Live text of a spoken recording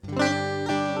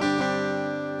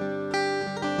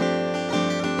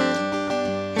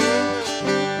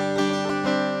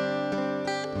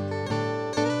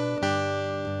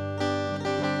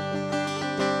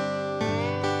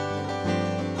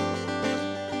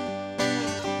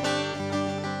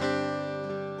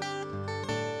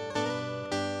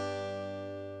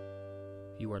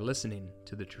listening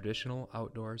to the Traditional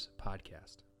Outdoors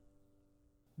Podcast.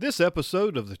 This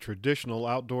episode of the Traditional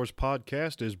Outdoors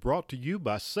Podcast is brought to you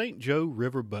by St. Joe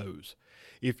River Bows.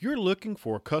 If you're looking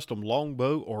for a custom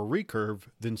longbow or recurve,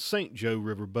 then St. Joe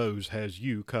River Bows has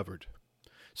you covered.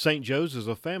 St. Joe's is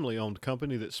a family-owned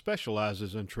company that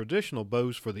specializes in traditional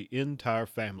bows for the entire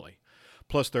family.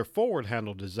 Plus their forward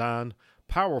handle design,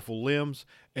 powerful limbs,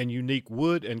 and unique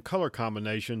wood and color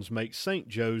combinations make St.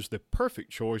 Joe's the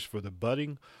perfect choice for the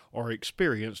budding or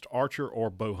experienced archer or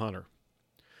bow hunter.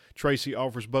 Tracy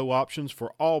offers bow options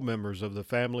for all members of the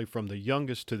family from the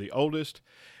youngest to the oldest,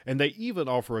 and they even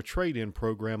offer a trade-in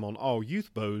program on all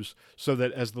youth bows so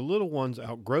that as the little ones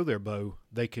outgrow their bow,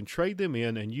 they can trade them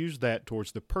in and use that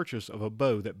towards the purchase of a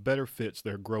bow that better fits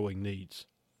their growing needs.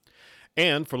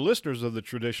 And for listeners of the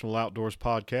Traditional Outdoors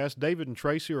Podcast, David and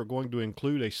Tracy are going to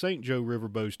include a St. Joe River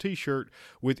Bows t-shirt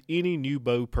with any new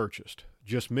bow purchased.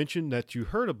 Just mention that you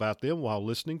heard about them while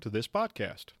listening to this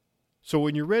podcast. So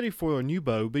when you're ready for a new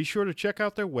bow, be sure to check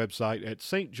out their website at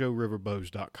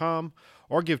stjoeriverbows.com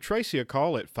or give Tracy a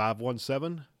call at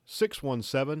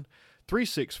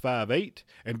 517-617-3658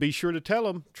 and be sure to tell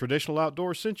them Traditional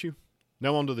Outdoors sent you.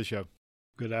 Now on to the show.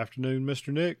 Good afternoon,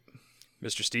 Mr. Nick.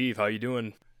 Mr. Steve, how you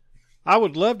doing? I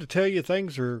would love to tell you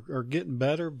things are getting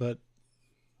better, but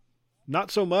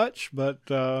not so much. But,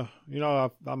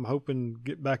 I'm hoping to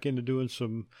get back into doing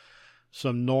some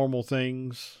normal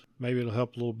things. Maybe it'll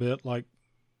help a little bit, like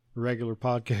regular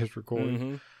podcast recording.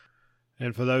 Mm-hmm.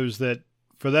 And for those that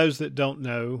don't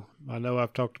know, I know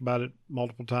I've talked about it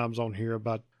multiple times on here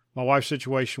about my wife's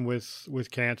situation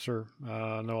with cancer.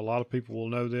 I know a lot of people will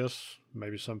know this.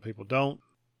 Maybe some people don't.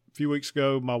 A few weeks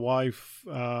ago, my wife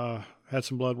had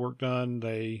some blood work done.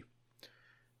 They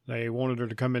wanted her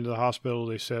to come into the hospital.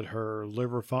 They said her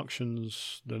liver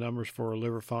functions, the numbers for her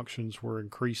liver functions were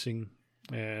increasing,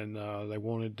 and they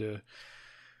wanted to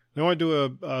do a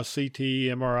CT,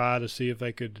 MRI to see if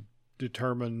they could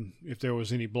determine if there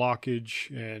was any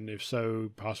blockage, and if so,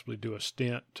 possibly do a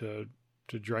stent to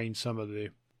drain some of the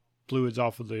fluids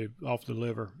off the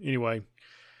liver. Anyway,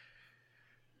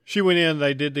 she went in,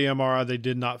 they did the MRI, they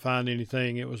did not find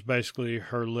anything. It was basically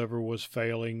her liver was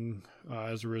failing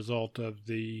as a result of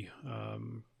the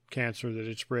cancer that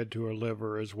had spread to her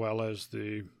liver, as well as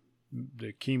the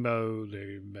chemo,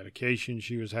 the medication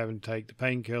she was having to take, the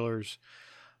painkillers,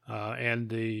 and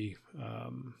the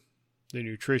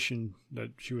nutrition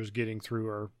that she was getting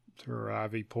through her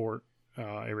IV port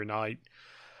every night.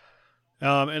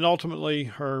 And ultimately,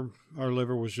 her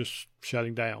liver was just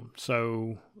shutting down.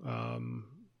 So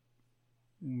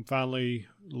finally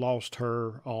lost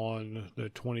her on the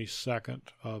 22nd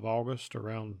of August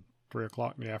around 3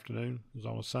 o'clock in the afternoon. It was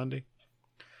on a Sunday.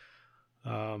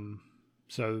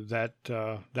 So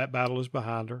that battle is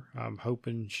behind her. I'm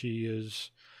hoping she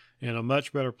is in a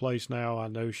much better place now. I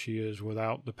know she is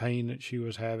without the pain that she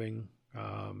was having,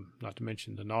 not to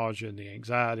mention the nausea and the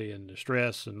anxiety and the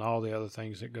stress and all the other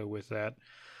things that go with that.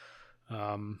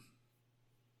 And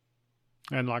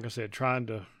like I said, trying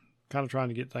to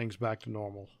get things back to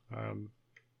normal. I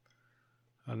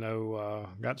know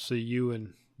got to see you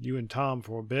and Tom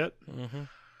for a bit. Mm-hmm.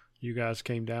 You guys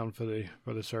came down for the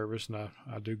service, and I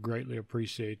do greatly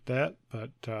appreciate that. But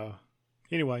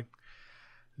anyway,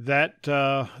 that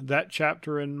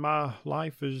chapter in my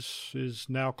life is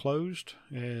now closed,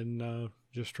 and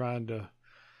just trying to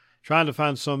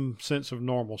find some sense of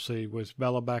normalcy with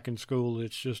Bella back in school.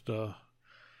 It's just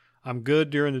I'm good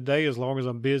during the day as long as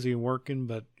I'm busy and working,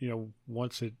 but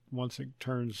once it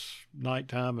turns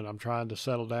nighttime and I'm trying to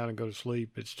settle down and go to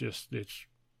sleep, it's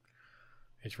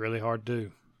really hard to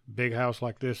do. Big house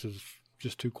like this is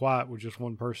just too quiet with just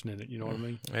one person in it. You know what I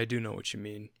mean? I do know what you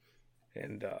mean,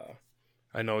 and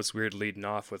I know it's weird leading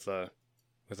off with a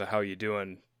how you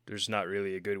doing. There's not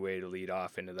really a good way to lead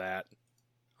off into that.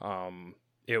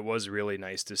 It was really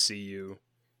nice to see you,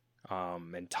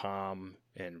 and Tom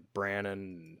and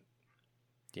Brannon,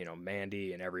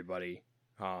 Mandy and everybody.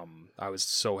 I was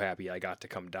so happy I got to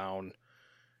come down,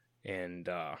 and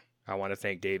I want to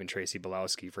thank Dave and Tracy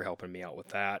Belowski for helping me out with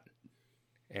that.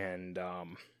 And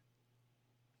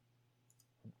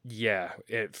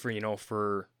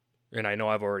and I know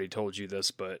I've already told you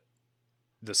this, but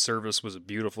the service was a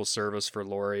beautiful service for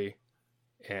Lori,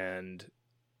 and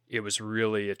it was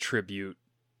really a tribute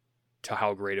to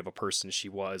how great of a person she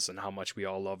was and how much we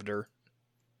all loved her.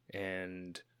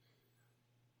 And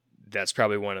that's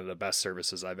probably one of the best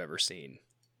services I've ever seen.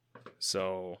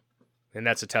 So, and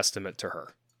that's a testament to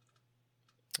her.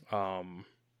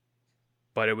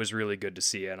 But it was really good to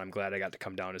see you, and I'm glad I got to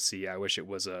come down to see you. I wish it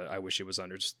was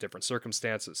under just different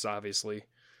circumstances, obviously.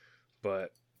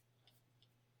 But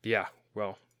yeah,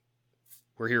 well,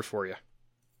 we're here for you.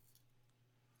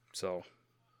 So,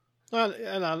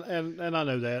 and I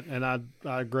know that, and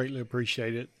I greatly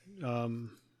appreciate it.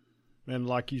 And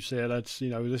like you said, that's,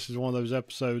 this is one of those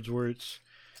episodes where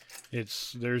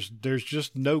there's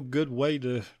just no good way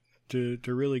to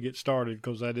really get started,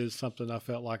 because that is something I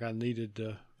felt like I needed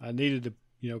to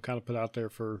kind of put out there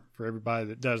for everybody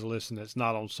that does listen, that's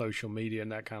not on social media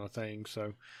and that kind of thing.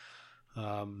 So,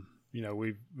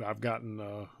 I've gotten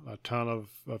a ton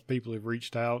of people who've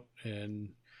reached out, and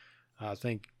I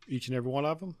think each and every one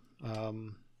of them.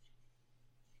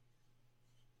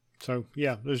 So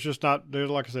yeah,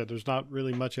 like I said, there's not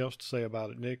really much else to say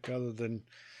about it, Nick, other than,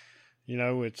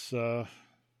 it's,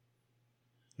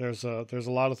 there's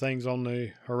a lot of things on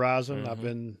the horizon.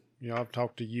 Mm-hmm. I've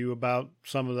talked to you about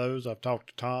some of those. I've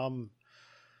talked to Tom.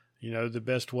 The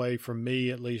best way for me,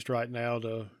 at least right now,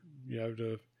 to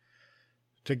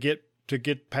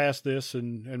get past this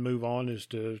and move on is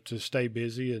to stay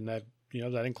busy, and that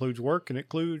includes work, and it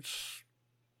includes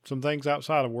some things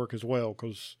outside of work as well,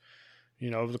 because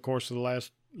over the course of the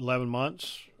last 11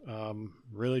 months,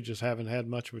 really just haven't had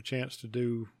much of a chance to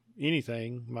do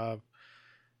anything.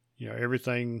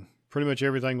 Pretty much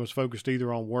everything was focused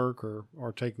either on work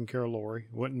or taking care of Lori.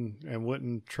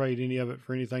 Wouldn't trade any of it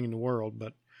for anything in the world.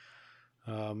 But,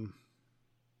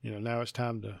 now it's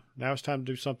time to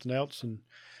do something else. And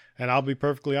I'll be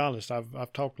perfectly honest.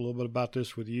 I've talked a little bit about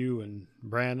this with you and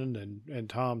Brandon and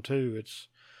Tom too. It's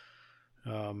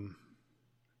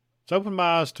opened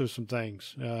my eyes to some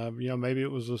things. Maybe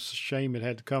it was a shame it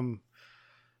had to come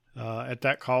at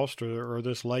that cost or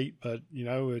this late, but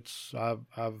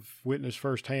I've witnessed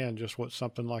firsthand just what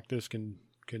something like this can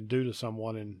do to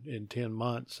someone in 10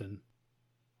 months. And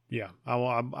yeah,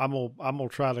 I'm gonna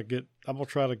try to get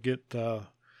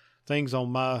things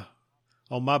on my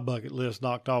bucket list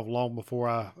knocked off long before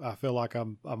I feel like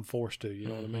I'm forced to. You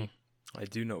know what I mean? I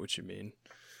do know what you mean.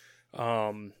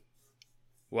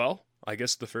 Well, I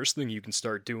guess the first thing you can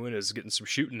start doing is getting some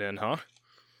shooting in, huh?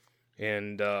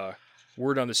 And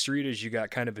word on the street is you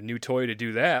got kind of a new toy to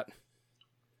do that.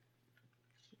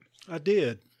 I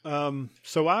did.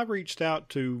 So I reached out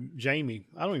to Jamie.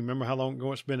 I don't even remember how long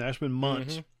ago it's been. It's been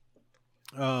months.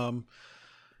 Mm-hmm.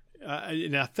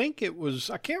 And I think it was,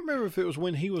 I can't remember if it was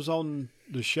when he was on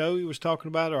the show he was talking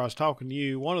about, or I was talking to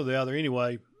you, one or the other.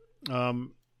 Anyway,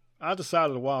 I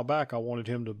decided a while back I wanted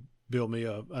him to build me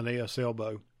an ASL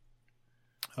bow.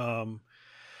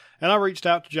 And I reached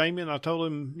out to Jamie and I told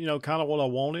him, kind of what I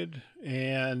wanted.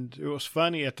 And it was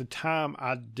funny at the time,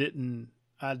 I didn't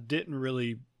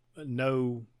really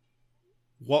know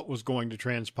what was going to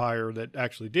transpire that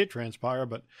actually did transpire.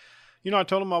 But, I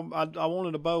told him I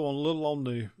wanted a bow a little on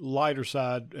the lighter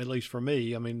side, at least for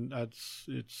me. I mean, I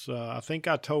think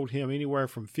I told him anywhere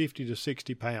from 50 to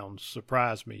 60 pounds.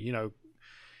 Surprised me,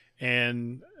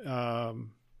 and,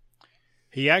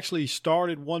 he actually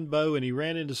started one bow and he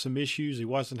ran into some issues. He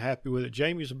wasn't happy with it.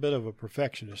 Jamie's a bit of a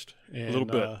perfectionist. And, a little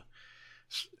bit.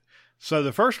 So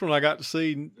the first one I got to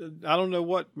see, I don't know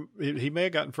what, he may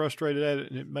have gotten frustrated at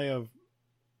it and it may have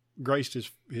graced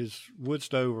his wood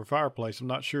stove or fireplace. I'm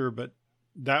not sure, but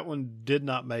that one did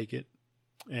not make it.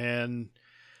 And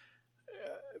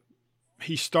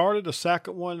he started a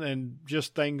second one and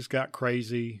just things got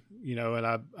crazy, and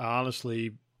I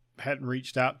honestly hadn't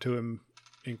reached out to him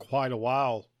in quite a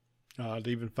while to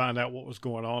even find out what was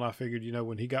going on. I figured,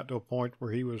 when he got to a point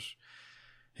where he was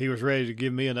ready to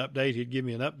give me an update, he'd give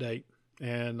me an update.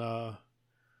 And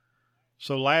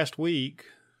so last week,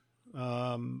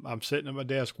 I'm sitting at my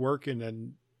desk working,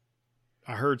 and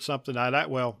I heard something. I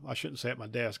shouldn't say at my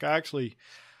desk.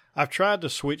 I've tried to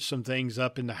switch some things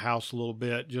up in the house a little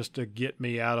bit just to get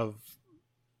me out of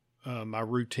my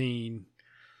routine.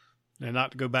 And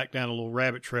not to go back down a little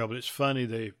rabbit trail, but it's funny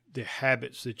the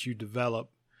habits that you develop.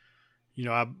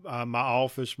 My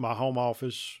home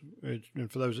office,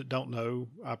 and for those that don't know,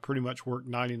 I pretty much work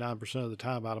 99% of the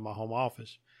time out of my home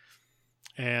office.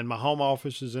 And my home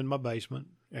office is in my basement.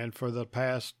 And for the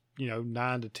past,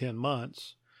 9 to 10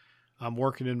 months, I'm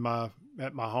working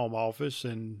at my home office,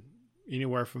 and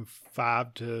anywhere from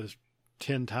 5 to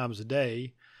 10 times a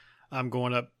day, I'm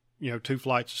going up 2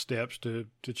 flights of steps to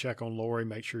check on Lori,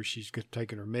 make sure she's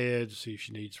taking her meds, see if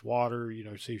she needs water,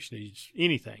 see if she needs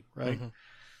anything, right? Mm-hmm.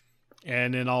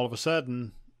 And then all of a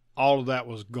sudden, all of that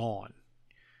was gone.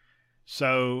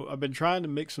 So I've been trying to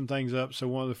mix some things up. So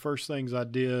one of the first things I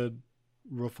did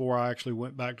before I actually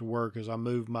went back to work is I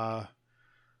moved my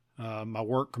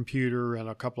work computer and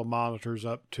a couple of monitors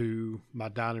up to my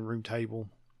dining room table.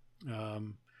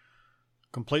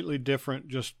 Completely different,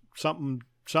 just something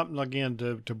again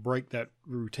to break that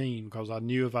routine, because I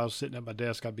knew if I was sitting at my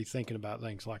desk, I'd be thinking about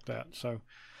things like that. So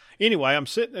Anyway, I'm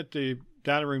sitting at the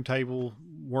dining room table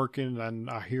working, and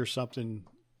I hear something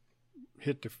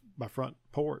hit my front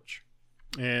porch.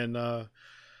 And as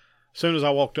soon as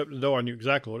I walked up the door, I knew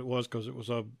exactly what it was, because it was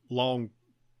a long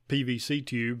PVC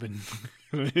tube, and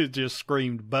it just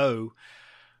screamed Bo.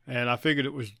 And I figured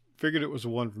it was the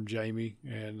one from Jamie.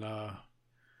 And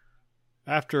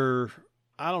after,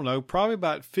 I don't know, probably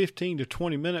about 15 to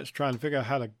 20 minutes trying to figure out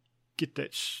how to get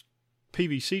that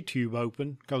PVC tube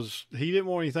open, because he didn't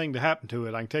want anything to happen to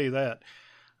it, I can tell you that.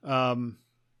 I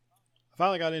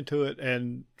finally got into it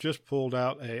and just pulled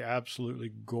out a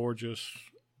absolutely gorgeous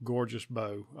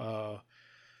bow.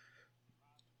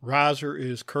 Riser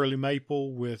is curly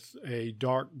maple with a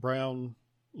dark brown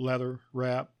leather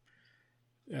wrap.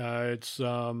 I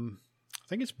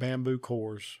think it's bamboo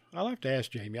cores. I'll have to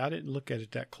ask Jamie. I didn't look at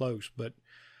it that close, but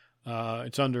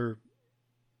it's under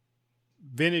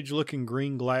vintage looking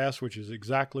green glass, which is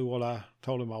exactly what I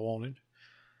told him I wanted.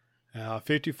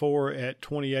 54 at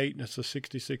 28, and it's a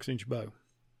 66-inch bow.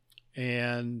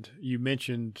 And you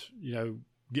mentioned,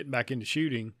 getting back into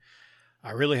shooting.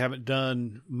 I really haven't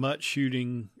done much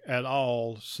shooting at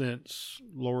all since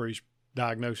Lori's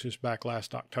diagnosis back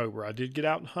last October. I did get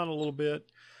out and hunt a little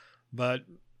bit, but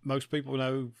most people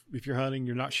know if you're hunting,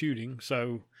 you're not shooting.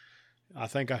 So I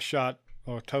think I shot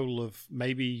a total of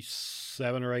maybe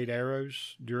 7 or 8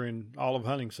 arrows during all of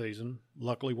hunting season.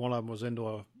 Luckily, one of them was into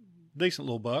a decent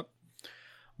little buck.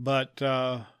 But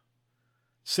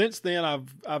since then,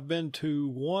 I've been to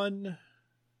one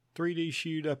 3D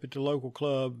shoot up at the local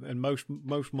club, and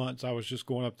most months I was just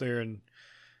going up there and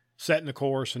setting the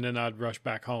course, and then I'd rush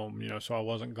back home. So I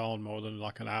wasn't gone more than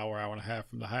like an hour and a half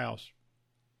from the house.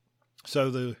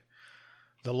 So the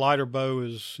lighter bow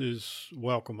is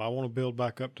welcome. I want to build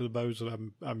back up to the bows that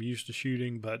I'm used to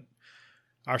shooting, but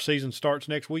our season starts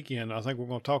next weekend. I think we're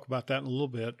going to talk about that in a little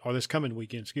bit, or this coming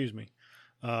weekend, excuse me.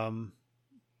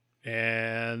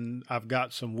 And I've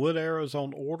got some wood arrows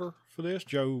on order for this.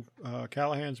 Joe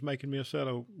Callahan's making me a set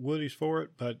of woodies for it,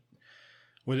 but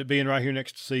with it being right here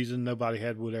next season, nobody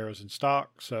had wood arrows in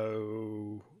stock.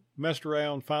 So messed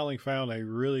around, finally found a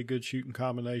really good shooting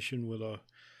combination with a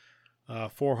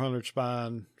 400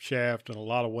 spine shaft and a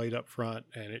lot of weight up front,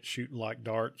 and it's shooting like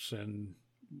darts. And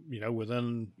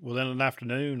within an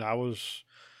afternoon, I was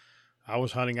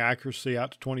hunting accuracy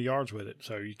out to 20 yards with it,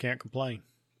 so you can't complain.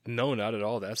 No, not at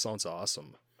all. That sounds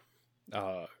awesome.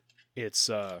 It's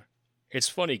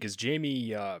funny because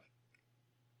Jamie, I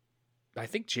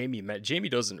think Jamie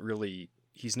doesn't really,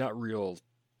 he's not real,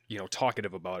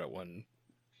 talkative about it when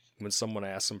someone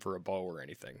asks him for a bow or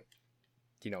anything.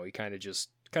 He kind of just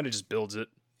builds it,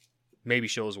 maybe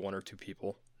shows 1 or 2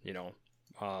 people,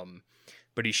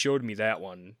 but he showed me that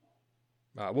one.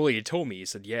 Well, he had told me, he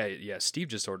said, yeah, Steve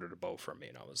just ordered a bow from me.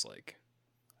 And I was like,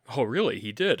 oh, really?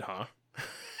 He did, huh?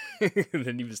 And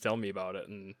then he was telling me about it.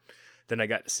 And then I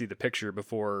got to see the picture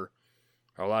before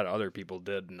a lot of other people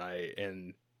did.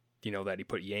 And that he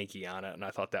put Yankee on it. And I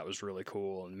thought that was really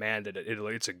cool. And man,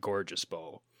 it's a gorgeous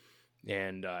bow.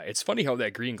 And it's funny how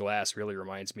that green glass really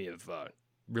reminds me of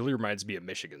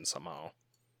Michigan somehow.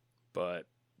 But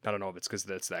I don't know if it's because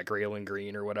that's that Grayling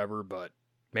green or whatever, but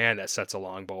man, that sets a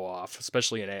longbow off,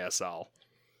 especially in ASL.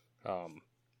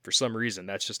 For some reason,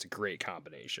 that's just a great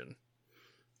combination.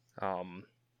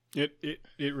 It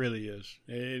really is.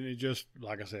 And it just,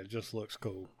 like I said, it just looks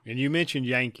cool. And you mentioned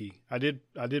Yankee. I did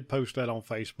post that on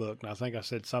Facebook, and I think I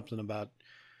said something about,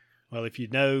 well, if you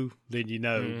know, then you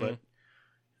know. Mm-hmm. But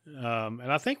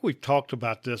and I think we've talked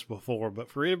about this before, but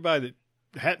for anybody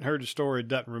that hadn't heard the story,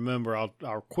 doesn't remember,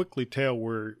 I'll quickly tell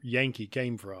where Yankee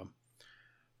came from.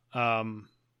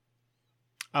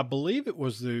 I believe it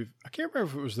was I can't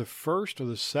remember if it was the first or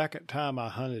the second time I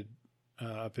hunted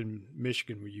up in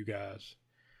Michigan with you guys.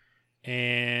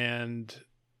 And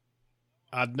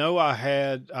I know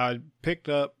I picked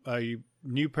up a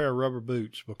new pair of rubber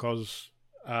boots because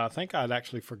I think I'd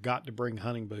actually forgot to bring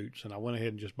hunting boots, and I went ahead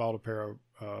and just bought a pair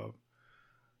of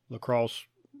lacrosse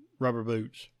rubber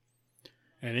boots.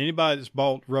 And anybody that's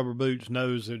bought rubber boots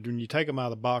knows that when you take them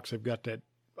out of the box, they've got that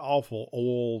awful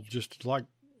oil, just like,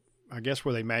 I guess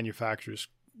where they manufacture it.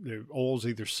 The oil's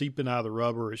either seeping out of the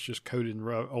rubber, or it's just coated in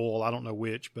oil. I don't know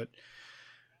which, but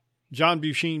John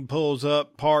Busheen pulls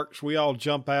up, parks, we all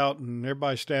jump out, and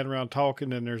everybody's standing around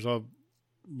talking, and there's a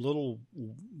little,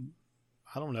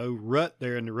 I don't know, rut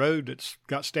there in the road that's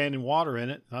got standing water in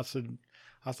it. And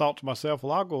I thought to myself,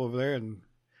 well, I'll go over there and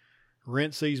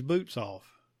rinse these boots off.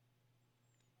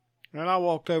 And I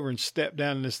walked over and stepped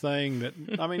down in this thing that,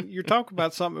 I mean, you're talking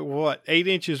about something, 8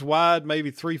 inches wide,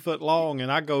 maybe 3 foot long,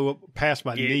 and I go up past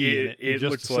my knee in it. It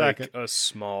just looks like a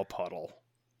small puddle.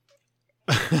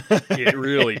 It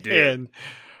really did.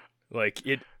 Like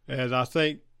it. And I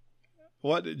think,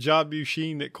 what, John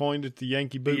Bushin that coined it the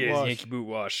Yankee boot wash? Yankee boot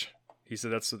wash. He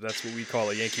said that's what we call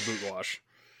a Yankee boot wash.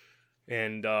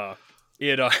 And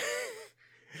it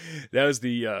that's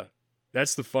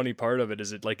the funny part of it,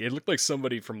 is it looked like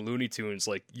somebody from Looney Tunes,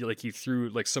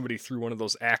 somebody threw one of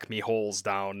those Acme holes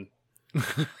down.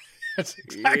 That's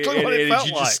exactly what it felt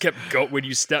you like. Just kept when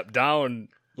you stepped down.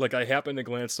 Like, I happened to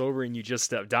glance over and you just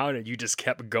stepped down and you just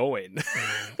kept going.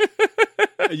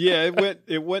 Yeah,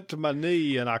 it went to my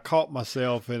knee and I caught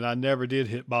myself and I never did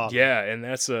hit bottom. Yeah, and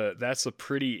that's a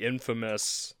pretty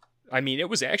infamous. I mean, it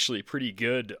was actually pretty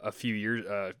good a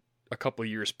couple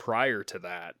years prior to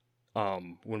that.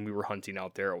 When we were hunting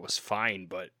out there, it was fine,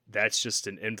 but that's just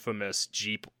an infamous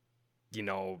Jeep. You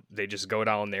know, they just go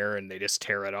down there and they just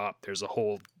tear it up. There's a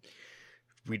whole.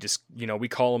 We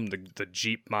call them the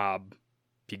Jeep mob,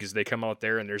 because they come out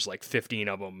there and there's like 15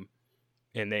 of them.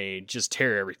 And they just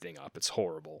tear everything up. It's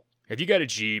horrible. If you got a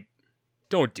Jeep,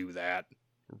 don't do that.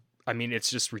 I mean, it's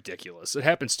just ridiculous. It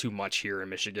happens too much here in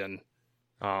Michigan.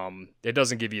 It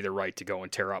doesn't give you the right to go and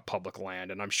tear up public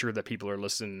land. And I'm sure that people who are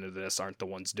listening to this aren't the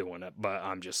ones doing it, but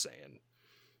I'm just saying.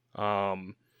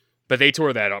 But they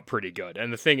tore that up pretty good.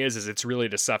 And the thing is it's really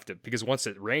deceptive, because once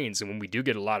it rains, and when we do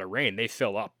get a lot of rain, they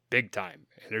fill up big time.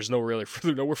 And there's nowhere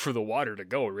for the water to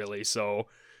go, really. So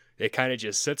it kind of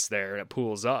just sits there and it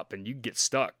pools up and you get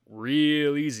stuck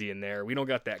real easy in there. We don't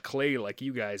got that clay like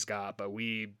you guys got, but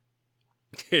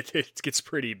it gets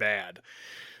pretty bad.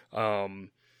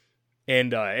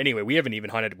 Anyway, we haven't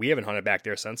hunted back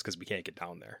there since, because we can't get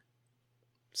down there.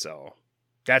 So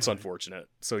that's unfortunate.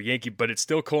 So but it's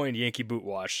still coined Yankee boot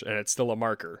wash, and it's still a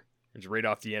marker. It's right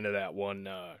off the end of that one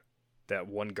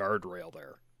guardrail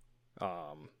there.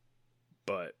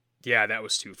 But yeah, that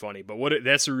was too funny. But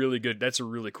that's a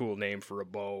really cool name for a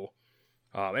bow.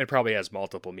 It probably has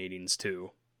multiple meanings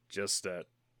too. Just that.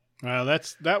 Well,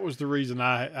 that was the reason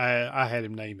I had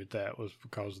him name it that, was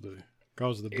because of the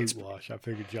boot wash. I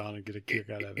figured John would get a kick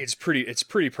out of it. It's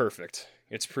pretty perfect.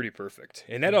 It's pretty perfect.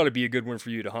 And that ought to be a good one for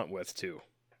you to hunt with too.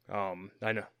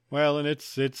 I know. Well, and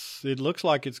it looks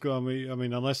like it's going to be, I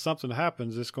mean, unless something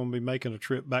happens, it's going to be making a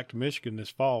trip back to Michigan this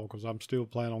fall, because I'm still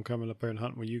planning on coming up there and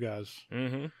hunting with you guys.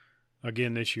 Mm-hmm.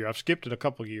 Again this year. I've skipped it a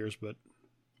couple of years, but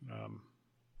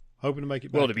hoping to make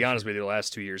it back. Well, to be honest with you, the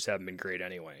last 2 years haven't been great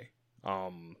anyway. I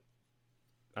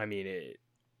mean,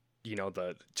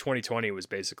 the 2020 was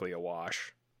basically a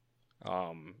wash.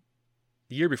 The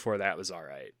year before that was all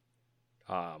right.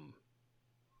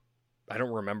 I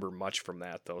don't remember much from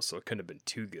that, though, so it couldn't have been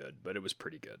too good, but it was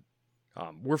pretty good.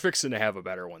 We're fixing to have a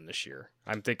better one this year.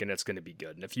 I'm thinking it's going to be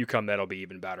good, and if you come, that'll be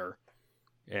even better.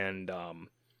 And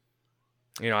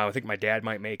I think my dad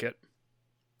might make it.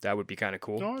 That would be kind of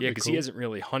cool. Oh, yeah, because cool. he hasn't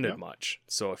really hunted much.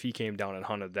 So if he came down and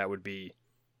hunted, that'd be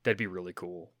really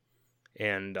cool.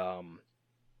 And I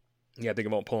think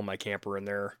about pulling my camper in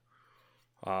there.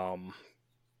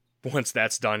 Once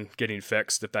that's done getting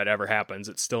fixed, if that ever happens,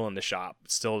 it's still in the shop.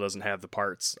 It still doesn't have the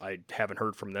parts. I haven't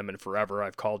heard from them in forever.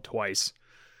 I've called twice.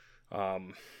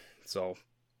 So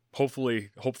hopefully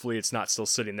it's not still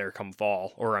sitting there come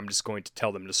fall, or I'm just going to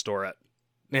tell them to store it.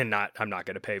 And I'm not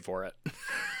going to pay for it.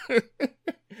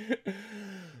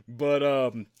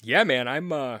 But yeah, man,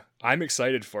 I'm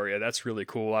excited for you. That's really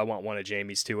cool. I want one of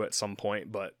Jamie's too at some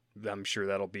point, but I'm sure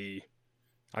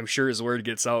as word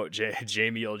gets out,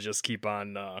 Jamie will just keep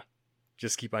on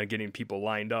getting people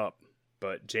lined up.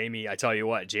 But Jamie, I tell you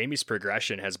what, Jamie's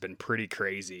progression has been pretty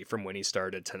crazy from when he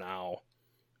started to now.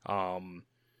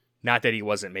 Not that he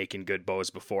wasn't making good bows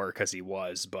before, because he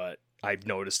was, but I've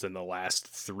noticed in the last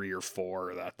 3 or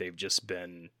 4 that they've just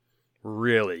been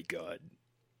really good,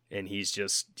 and he's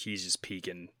just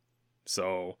peaking.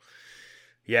 So,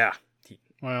 yeah.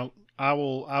 Well, I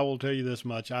will tell you this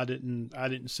much: I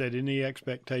didn't set any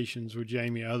expectations with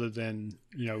Jamie other than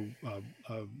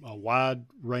a wide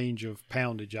range of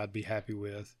poundage I'd be happy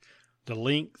with, the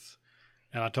length,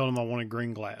 and I told him I wanted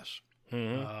green glass.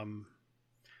 Mm-hmm.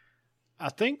 I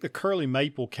think the curly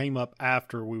maple came up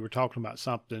after we were talking about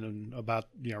something about,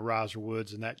 riser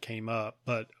woods, and that came up.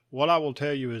 But what I will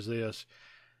tell you is this: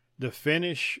 the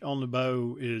finish on the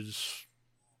bow is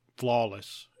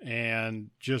flawless,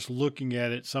 and just looking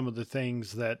at it, some of the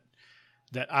things that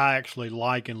I actually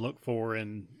like and look for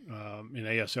in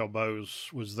ASL bows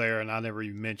was there, and I never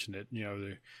even mentioned it.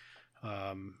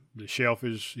 The shelf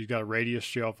he's got a radius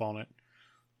shelf on it.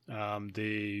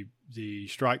 The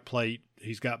strike plate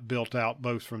he's got built out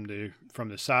both from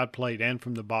the side plate and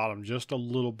from the bottom just a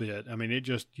little bit. I mean,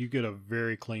 you get a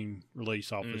very clean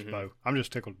release off this bow. I'm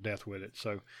just tickled to death with it.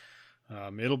 So I'll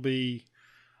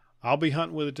be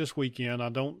hunting with it this weekend.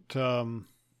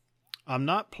 I I'm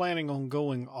not planning on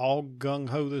going all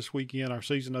gung-ho this weekend. Our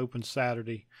season opens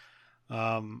Saturday.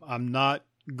 I'm not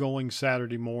going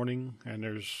Saturday morning, and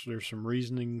there's some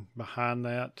reasoning behind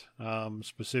that,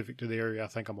 specific to the area I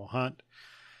think I'm going to hunt.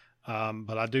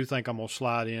 But I do think I'm going to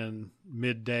slide in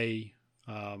midday,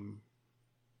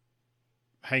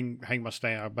 hang my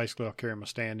stand. Basically, I'll carry my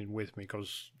stand in with me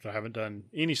because I haven't done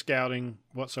any scouting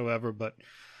whatsoever, but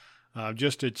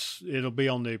it'll be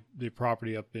on the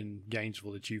property up in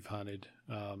Gainesville that you've hunted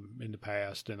in the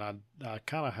past, and I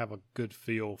kind of have a good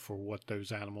feel for what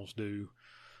those animals do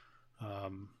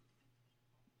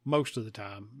most of the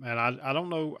time. And I don't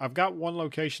know. I've got one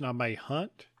location I may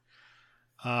hunt,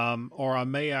 or I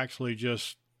may actually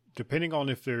just, depending on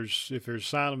if there's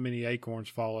sign of many acorns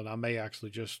falling, I may actually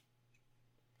just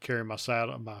carry my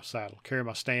stand,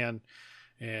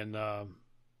 and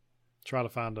try to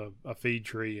find a feed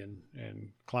tree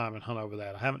and climb and hunt over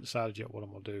that. I haven't decided yet what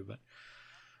I'm going to do, but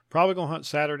probably going to hunt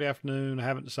Saturday afternoon. I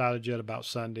haven't decided yet about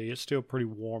Sunday. It's still pretty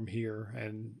warm here,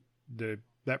 and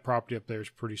that property up there is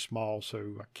pretty small,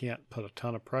 so I can't put a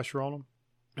ton of pressure on them.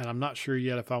 And I'm not sure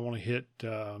yet if I want to hit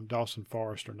Dawson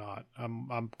Forest or not.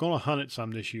 I'm going to hunt it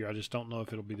some this year. I just don't know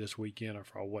if it'll be this weekend or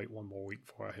if I'll wait one more week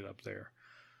before I hit up there.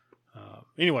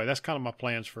 Anyway, that's kind of my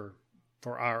plans for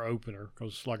our opener,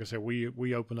 because like I said,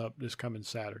 we open up this coming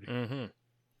Saturday. Mm-hmm.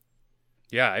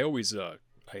 Yeah, I always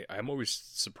I'm always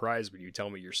surprised when you tell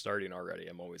me you're starting already.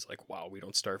 I'm always like, wow, we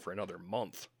don't start for another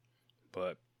month.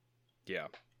 But yeah,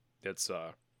 it's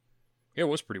it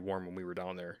was pretty warm when we were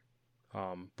down there.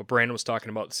 But Brandon was talking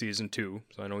about season 2,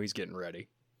 so I know he's getting ready.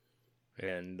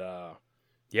 And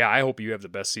yeah, I hope you have the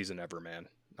best season ever, man.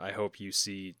 I hope you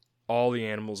see all the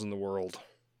animals in the world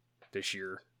this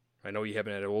year. I know you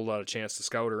haven't had a whole lot of chance to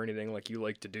scout or anything like you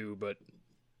like to do, but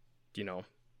you know,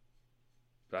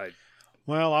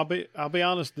 well, I'll be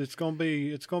honest. It's gonna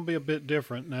be a bit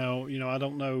different now. You know, I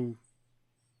don't know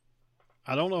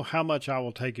how much I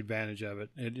will take advantage of it.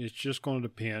 It's just going to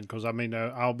depend, because I mean,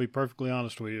 I'll be perfectly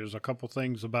honest with you. There's a couple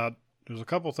things about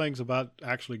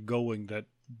actually going that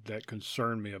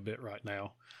concern me a bit right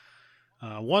now.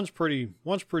 One's pretty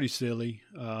silly.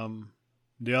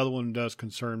 The other one does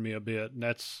concern me a bit, and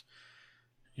that's,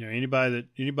 you know, anybody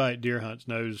at deer hunts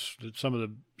knows that some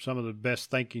of the best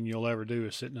thinking you'll ever do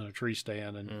is sitting in a tree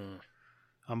stand, and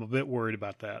I'm a bit worried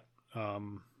about that.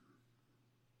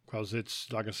 Because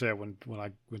it's, like I said, when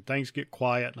things get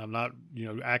quiet and I'm not, you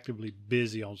know, actively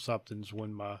busy on something's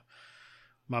when my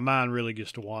mind really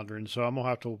gets to wandering. So I'm gonna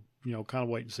have to, you know, kind of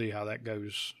wait and see how that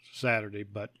goes Saturday.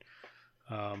 But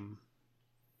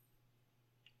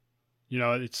you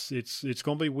know, it's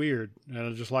gonna be weird,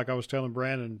 and just like I was telling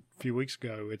Brandon a few weeks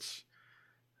ago, it's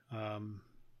I'm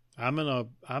in a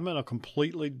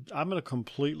completely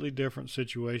different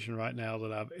situation right now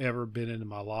than I've ever been in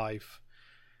my life.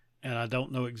 And I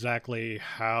don't know exactly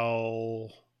how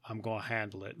I'm going to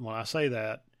handle it. And when I say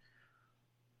that,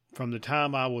 from the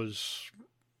time I was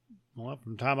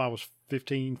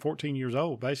 14 years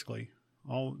old, basically.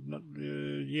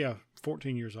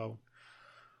 14 years old.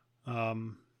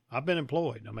 I've been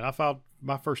employed. I mean, I filed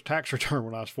my first tax return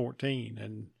when I was 14.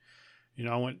 And, you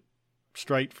know, I went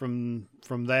straight from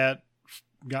that,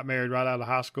 got married right out of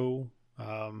high school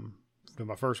to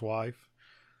my first wife.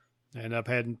 Ended up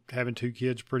having 2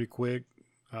 kids pretty quick.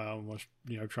 Was,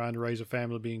 you know, trying to raise a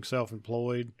family, being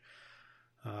self-employed.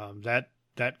 That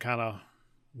kind of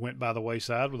went by the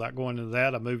wayside. Without going into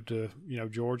that, I moved to, you know,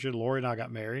 Georgia. Lori and I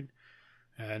got married,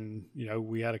 and, you know,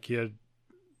 we had a kid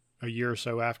a year or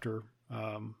so after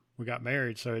we got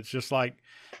married. So it's just like,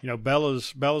 you know,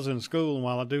 Bella's in school, and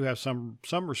while I do have some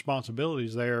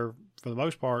responsibilities there, for the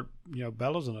most part, you know,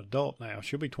 Bella's an adult now.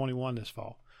 She'll be 21 this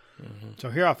fall. Mm-hmm. So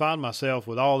here I find myself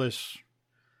with all this,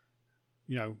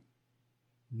 you know,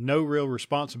 no real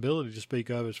responsibility to speak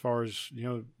of as far as, you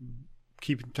know,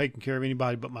 taking care of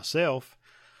anybody but myself.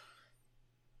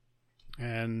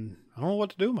 And I don't know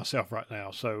what to do with myself right now.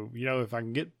 So, you know, if I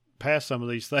can get past some of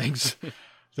these things,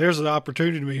 there's an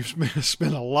opportunity to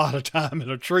spend a lot of time in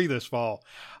a tree this fall.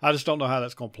 I just don't know how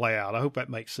that's going to play out. I hope that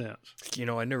makes sense. You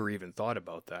know, I never even thought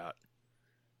about that.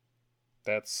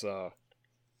 That's,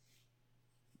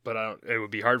 but it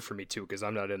would be hard for me too, because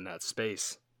I'm not in that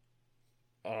space.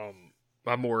 I'm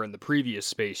more in the previous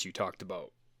space you talked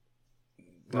about.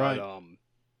 But, right.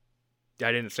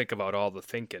 I didn't think about all the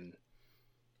thinking.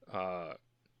 Yeah,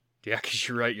 because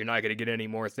you're right. You're not going to get any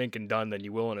more thinking done than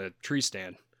you will in a tree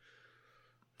stand.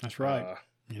 That's right.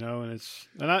 You know, and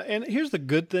here's the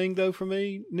good thing though for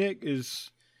me, Nick,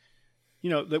 is, you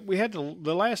know, that we had the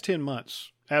last 10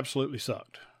 months absolutely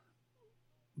sucked.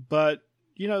 But,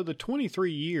 you know, the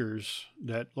 23 years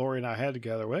that Lori and I had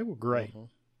together, they were great. Mm-hmm.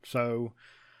 So,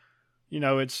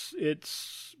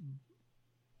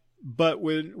 but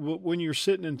when you're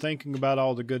sitting and thinking about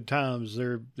all the good times,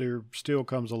 there still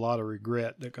comes a lot of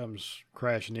regret that comes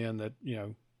crashing in that,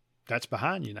 that's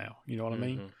behind you now. You know what I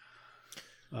mean?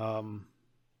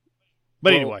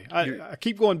 But anyway, I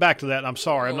keep going back to that. And I'm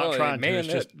sorry. I'm not trying to. It's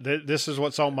just this is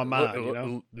what's on my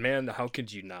mind. Man, how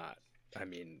could you not? I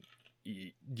mean,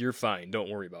 you're fine. Don't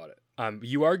worry about it.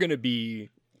 You are going to be.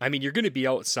 I mean, you're going to be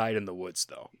outside in the woods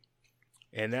though,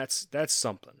 and that's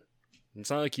something. It's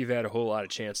not like you've had a whole lot of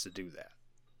chance to do that.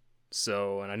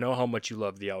 So, and I know how much you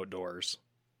love the outdoors.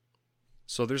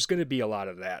 So there's going to be a lot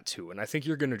of that too, and I think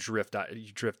you're going to drift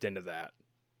into that.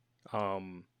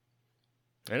 And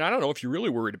I don't know if you're really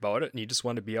worried about it and you just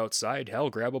want to be outside. Hell,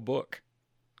 grab a book,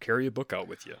 carry a book out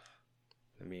with you.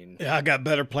 I mean, yeah, I got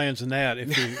better plans than that.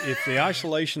 If the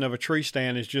isolation of a tree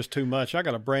stand is just too much, I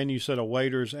got a brand new set of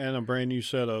waders and a brand new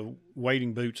set of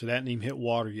wading boots that hadn't even hit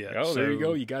water yet. Oh, there you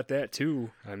go. You got that too.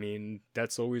 I mean,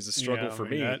 that's always a struggle for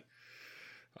me.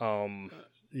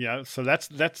 Yeah, so that's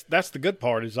the good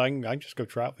part is I can just go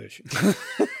trout fishing.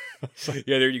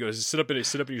 Yeah, there you go. Just sit up in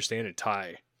your stand and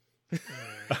tie.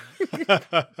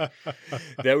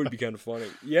 That would be kind of funny.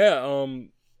 Yeah,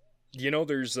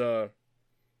 there's that.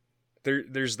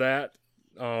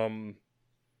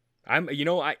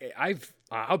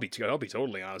 I'll be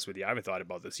totally honest with you. I haven't thought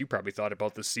about this. You probably thought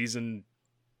about this season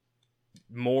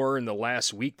more in the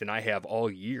last week than I have all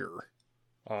year.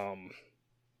 And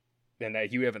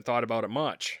that you haven't thought about it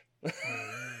much.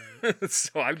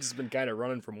 So I've just been kind of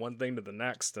running from one thing to the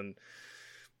next, and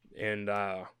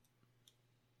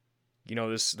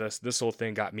this whole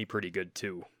thing got me pretty good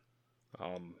too.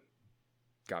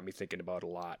 Got me thinking about a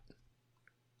lot.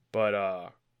 But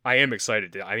I am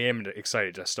excited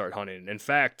to start hunting. In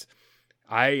fact,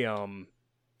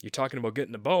 you're talking about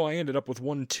getting a bow. I ended up with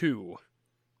one too,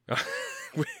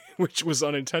 which was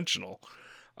unintentional.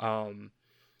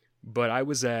 But I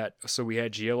was we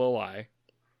had GLLI,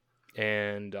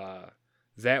 and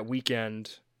that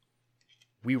weekend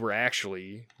we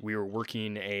were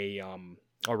working a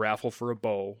raffle for a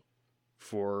bow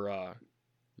for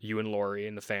you and Lori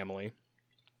and the family.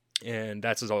 And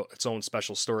that's its own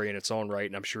special story in its own right,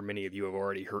 and I'm sure many of you have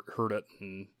already heard it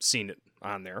and seen it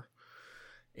on there.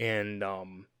 And,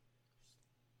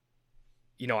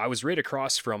 I was right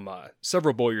across from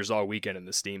several bowyers all weekend in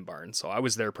the steam barn, so I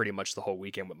was there pretty much the whole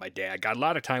weekend with my dad. Got a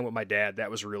lot of time with my dad. That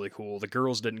was really cool. The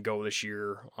girls didn't go this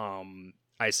year.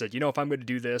 I said, if I'm going to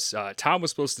do this, Tom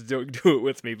was supposed to do it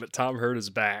with me, but Tom hurt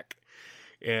his back,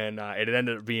 and it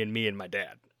ended up being me and my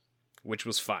dad, which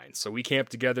was fine. So we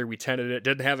camped together. We tented it.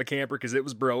 Didn't have a camper because it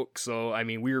was broke. So, I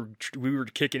mean, we were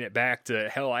kicking it back to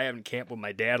hell. I haven't camped with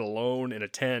my dad alone in a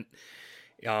tent.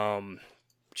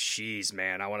 Jeez,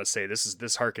 man, I want to say this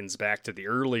harkens back to the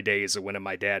early days of when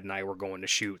my dad and I were going to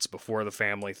shoots before the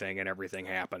family thing and everything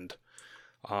happened.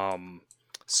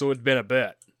 So it'd been a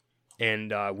bit.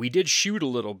 And we did shoot a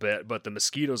little bit, but the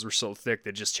mosquitoes were so thick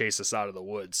they just chased us out of the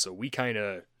woods. So we kind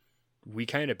of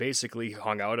basically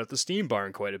hung out at the steam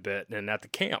barn quite a bit and at the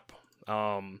camp.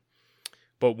 But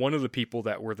one of the people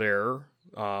that were there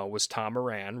was Tom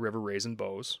Moran, River Raisin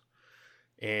Bows.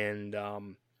 And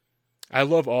I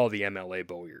love all the MLA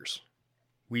bowyers.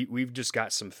 We've just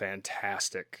got some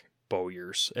fantastic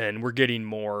bowyers, and we're getting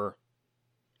more.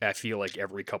 I feel like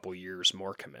every couple years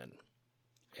more come in.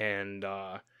 And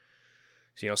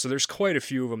so there's quite a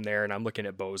few of them there, and I'm looking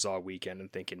at bows all weekend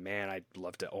and thinking, man, I'd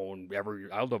love to own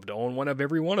one of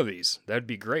every one of these. That'd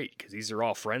be great because these are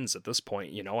all friends at this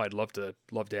point. I'd love to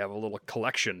have a little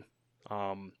collection.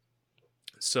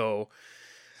 So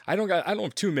I don't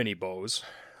have too many bows.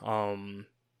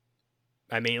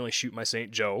 I mainly shoot my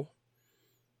St. Joe,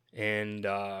 and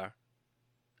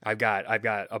I've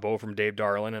got a bow from Dave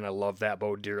Darlin, and I love that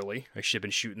bow dearly. I should have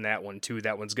been shooting that one too.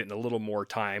 That one's getting a little more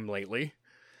time lately.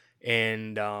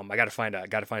 And I got to find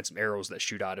some arrows that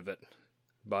shoot out of it,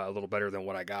 a little better than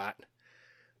what I got.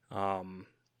 I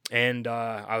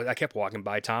kept walking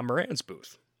by Tom Moran's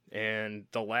booth, and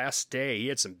the last day he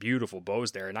had some beautiful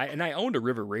bows there. And I owned a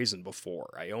River Raisin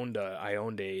before. I owned a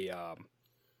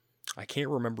I can't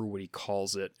remember what he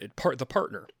calls it. The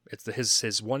Partner. It's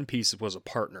his one piece was a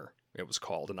Partner. It was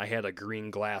called, and I had a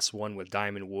green glass one with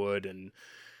diamond wood and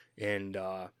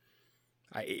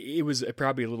it was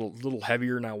probably a little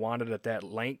heavier than I wanted at that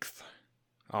length.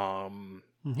 And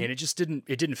it just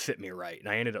didn't fit me right. And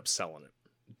I ended up selling it,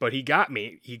 but he got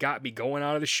me going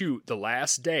out of the shoot the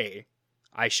last day.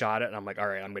 I shot it and I'm like, all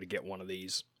right, I'm going to get one of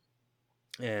these.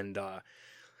 And,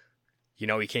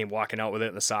 he came walking out with it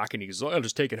in the sock and he goes, oh, I'll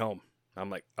just take it home.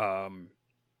 I'm like, I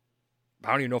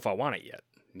don't even know if I want it yet.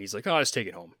 And he's like, oh, I'll just take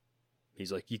it home.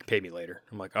 He's like, you can pay me later.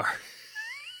 I'm like, all right.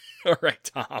 All right,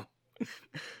 Tom.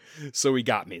 So he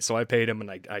got me. So I paid him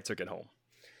and I took it home.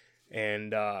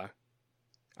 And I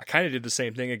kind of did the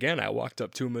same thing again. I walked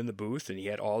up to him in the booth and he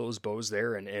had all those bows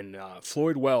there. And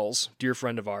Floyd Wells, dear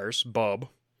friend of ours, Bub,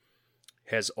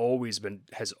 has always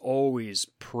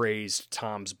praised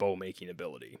Tom's bow making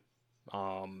ability.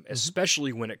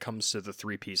 Especially when it comes to the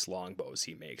 3-piece longbows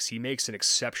he makes. He makes an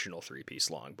exceptional 3-piece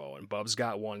longbow, and Bub's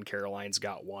got one, Caroline's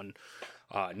got one.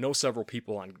 Know several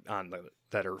people on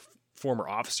that are former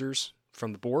officers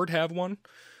from the board have one.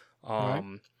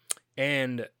 Right.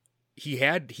 And I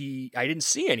didn't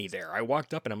see any there. I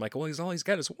walked up and I'm like, well, all he's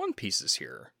got is 1-pieces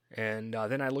here. And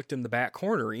then I looked in the back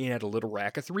corner. He had a little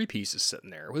rack of 3-pieces sitting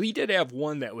there. Well, he did have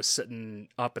one that was sitting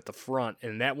up at the front,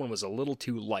 and that one was a little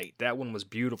too light. That one was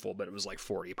beautiful, but it was like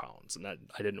 40 pounds, and I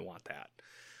didn't want that.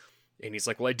 And he's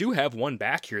like, well, I do have one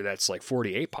back here that's like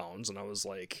 48 pounds. And I was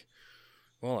like,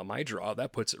 well, at my draw,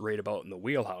 that puts it right about in the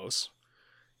wheelhouse.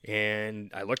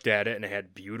 And I looked at it, and it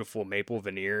had beautiful maple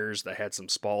veneers that had some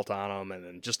spalt on them, and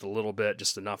then just a little bit,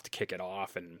 just enough to kick it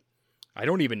off. And I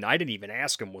didn't even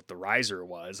ask him what the riser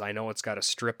was. I know it's got a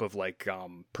strip of like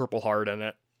Purple Heart in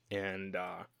it, and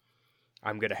I'll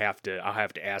have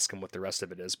to ask him what the rest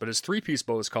of it is. But his 3-piece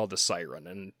bow is called the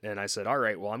Siren, and I said, all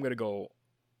right, well, I'm gonna go.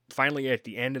 Finally, at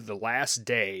the end of the last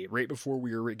day, right before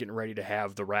we were getting ready to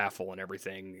have the raffle and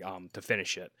everything to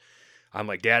finish it, I'm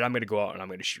like, Dad, I'm gonna go out and I'm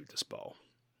gonna shoot this bow.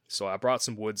 So I brought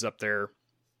some woods up there,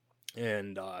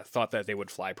 and thought that they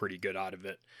would fly pretty good out of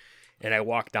it. And I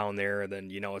walked down there, and then,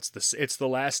 it's the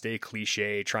last day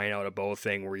cliche trying out a bow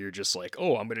thing where you're just like,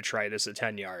 oh, I'm going to try this at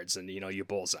 10 yards, and, you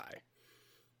bullseye.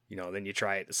 Then you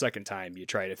try it the second time, you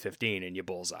try it at 15, and you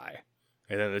bullseye.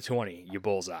 And then the 20, you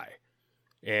bullseye.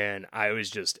 And I was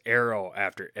just arrow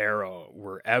after arrow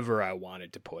wherever I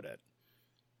wanted to put it.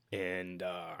 And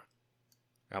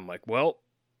I'm like, well,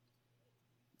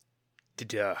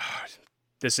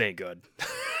 this ain't good.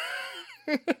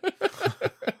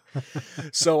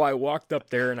 So I walked up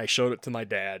there and I showed it to my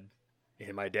dad,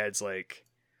 and my dad's like,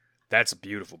 that's a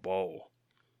beautiful bow.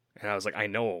 And I was like, I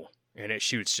know, and it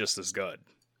shoots just as good.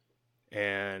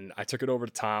 And I took it over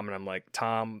to Tom, and I'm like,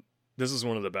 Tom, this is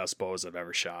one of the best bows I've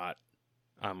ever shot.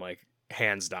 I'm like,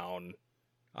 hands down.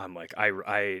 I'm like,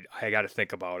 I got to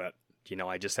think about it.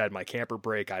 I just had my camper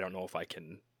break. I don't know if I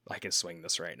can swing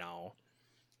this right now.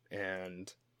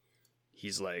 And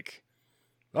he's like,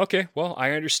 okay, well,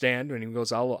 I understand. And he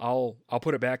goes, I'll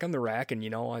put it back on the rack, and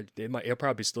it'll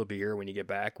probably still be here when you get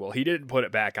back. Well, he didn't put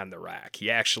it back on the rack. He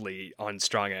actually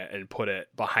unstrung it and put it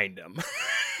behind him.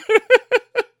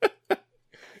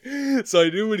 So I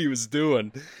knew what he was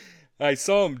doing. I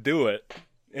saw him do it,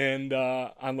 and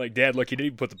I'm like, Dad, look, he didn't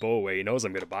even put the bow away. He knows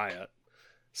I'm gonna buy it.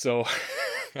 So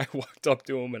I walked up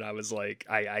to him, and I was like,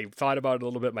 I thought about it a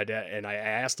little bit, my dad, and I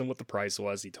asked him what the price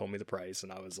was. He told me the price,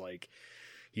 and I was like,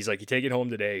 he's like, you take it home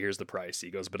today, here's the price. He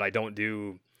goes, but I don't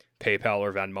do PayPal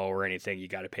or Venmo or anything. You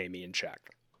got to pay me in check.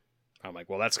 I'm like,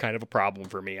 well, that's kind of a problem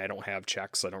for me. I don't have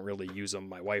checks. I don't really use them.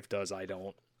 My wife does. I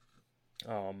don't.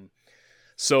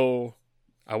 So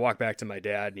I walk back to my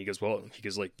dad, and he goes,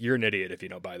 like, you're an idiot if you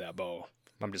don't buy that bow.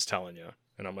 I'm just telling you.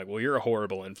 And I'm like, well, you're a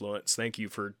horrible influence. Thank you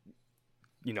for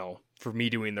me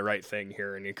doing the right thing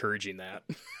here and encouraging that.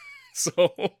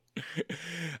 So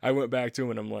I went back to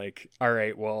him, and I'm like, all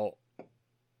right, well,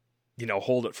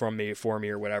 hold it for me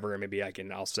or whatever, and maybe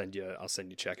I'll send you a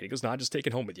check. And he goes, no, just take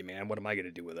it home with you, man. What am I going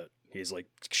to do with it? He's like,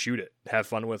 shoot it, have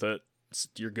fun with it.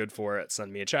 You're good for it.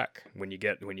 Send me a check when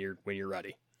you're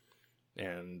ready.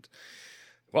 And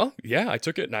well, yeah, I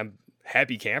took it, and I'm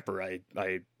happy camper.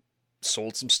 I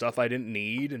sold some stuff I didn't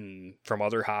need and from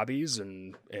other hobbies,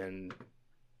 and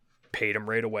paid him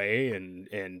right away,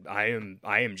 and I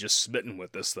am just smitten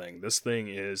with this thing. This thing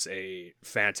is a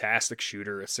fantastic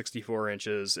shooter. It's 64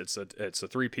 inches. It's a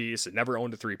 3-piece. It never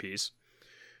owned a 3-piece,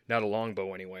 not a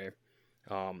longbow anyway.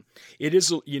 It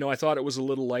is, I thought it was a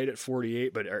little light at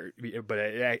 48, but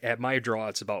at my draw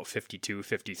it's about 52,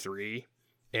 53,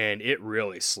 and it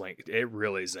really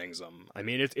zings them. I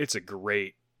mean,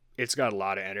 it's got a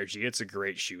lot of energy. It's a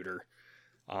great shooter.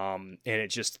 And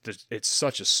it's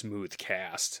such a smooth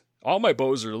cast. All my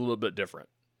bows are a little bit different,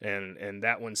 and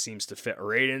that one seems to fit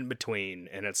right in between.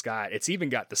 And it's even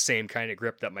got the same kind of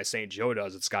grip that my St. Joe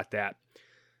does. It's got that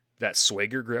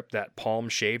swagger grip, that palm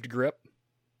shaved grip,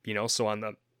 so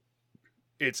on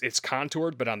it's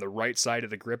contoured, but on the right side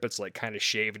of the grip, it's like kind of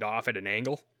shaved off at an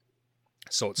angle.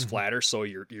 So it's flatter. So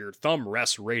your thumb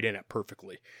rests right in it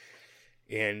perfectly.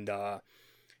 And,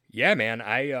 yeah, man,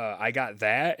 I got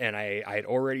that, and I had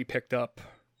already picked up,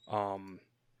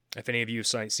 If any of you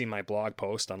have seen my blog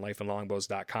post on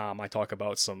lifeandlongbows.com, I talk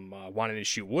about some wanting to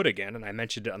shoot wood again, and I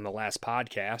mentioned it on the last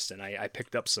podcast, and I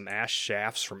picked up some ash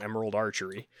shafts from Emerald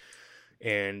Archery.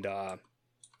 And,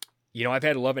 I've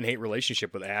had a love and hate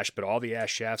relationship with ash, but all the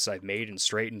ash shafts I've made and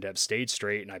straightened have stayed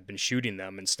straight, and I've been shooting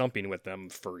them and stumping with them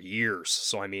for years.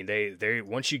 So, I mean, they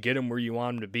once you get them where you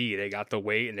want them to be, they got the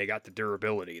weight and they got the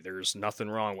durability. There's nothing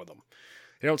wrong with them.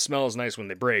 They don't smell as nice when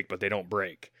they break, but they don't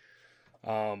break.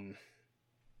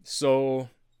 So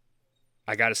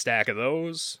I got a stack of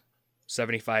those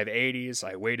 7580s.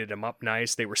 I weighted them up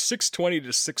nice. They were 620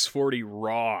 to 640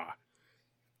 raw.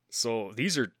 So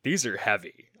these are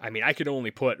heavy. I mean, I could only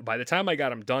put, by the time I got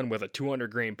them done with a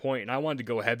 200 grain point, and I wanted to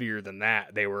go heavier than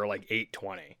that, they were like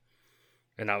 820.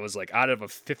 And I was like, out of a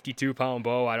 52 pound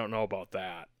bow, I don't know about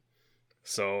that.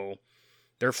 So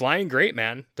they're flying great,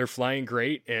 man. They're flying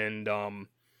great. And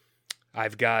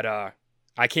I've got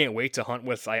I can't wait to hunt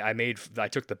with. I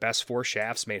took the best 4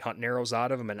 shafts, made hunting arrows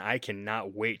out of them, and I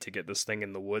cannot wait to get this thing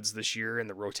in the woods this year in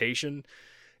the rotation.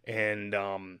 And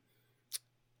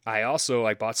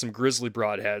I bought some grizzly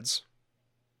broadheads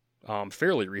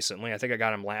fairly recently. I think I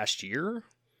got them last year,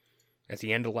 at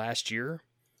the end of last year,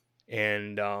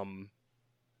 and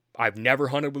I've never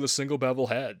hunted with a single bevel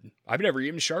head. I've never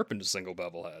even sharpened a single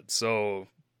bevel head, so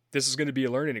this is going to be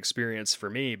a learning experience for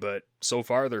me, but so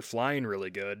far they're flying really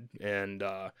good, and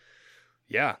I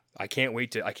can't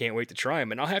wait to try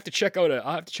them. And I'll have to check out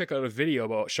a video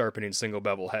about sharpening single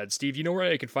bevel heads. Steve, you know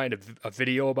where I can find a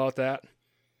video about that?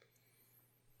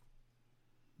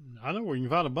 I know where you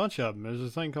can find a bunch of them. There's a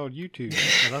thing called YouTube,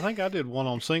 and I think I did one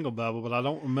on single bevel, but I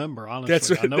don't remember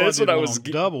honestly. That's what I was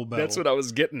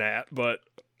getting at, but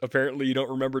apparently you don't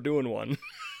remember doing one.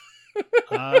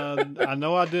 I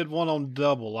know I did one on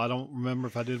double. I don't remember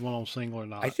if I did one on single or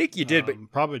not. I think you did, but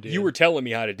probably did. You were telling me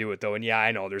how to do it though, and yeah,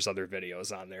 I know there's other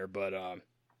videos on there, but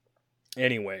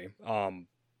anyway,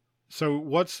 so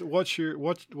what'd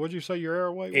you say your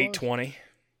arrow weight was? 820.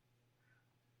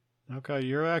 Okay,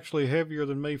 you're actually heavier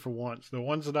than me for once. The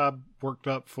ones that I worked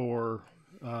up for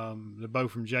the bow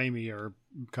from Jamie are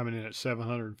coming in at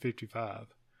 755.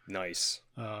 Nice.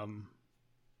 And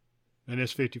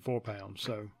it's 54 pounds,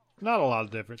 so not a lot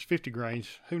of difference. 50 grains.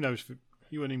 Who knows?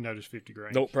 You wouldn't even notice 50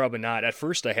 grains. Nope, probably not. At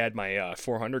first, I had my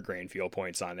 400 grain field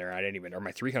points on there. Or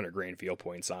my 300 grain field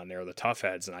points on there, the tough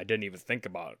heads, and I didn't even think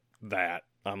about that.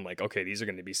 I'm like, okay, these are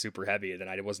going to be super heavy. And then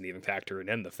I wasn't even factoring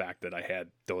in the fact that I had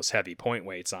those heavy point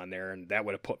weights on there, and that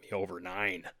would have put me over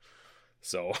 9.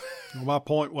 So, well, my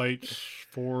point weight's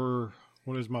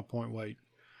what is my point weight?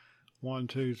 1,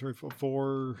 2, 3, 4,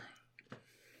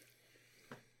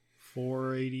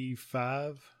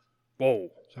 485. Whoa.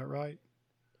 Is that right?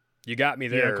 You got me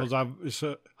there. Yeah, because it's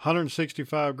a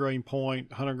 165 grain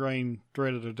point, 100 grain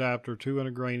threaded adapter,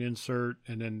 200 grain insert,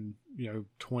 and then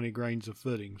 20 grains of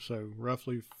footing. So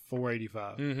roughly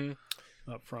 485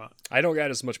 up front. I don't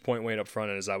got as much point weight up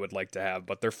front as I would like to have,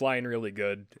 but they're flying really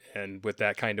good. And with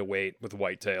that kind of weight with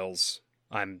whitetails,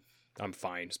 I'm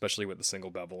fine, especially with the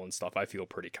single bevel and stuff. I feel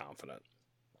pretty confident.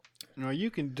 You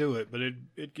can do it, but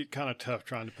it'd get kind of tough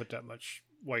trying to put that much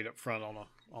weight up front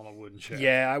on a wooden shaft.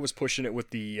 Yeah, I was pushing it with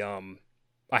the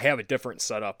I have a different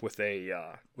setup with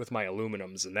with my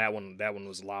aluminums, and that one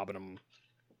was lobbing them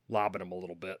a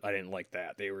little bit. I didn't like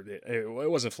that. It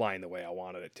wasn't flying the way I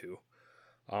wanted it to.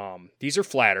 These are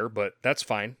flatter, but that's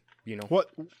fine. What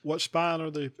spine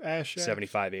are the ash shafts?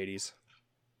 7580s.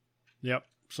 Yep.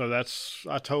 So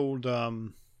I told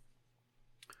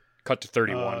cut to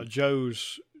 31.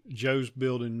 Joe's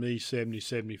building me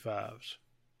 70-75s,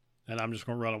 and I'm just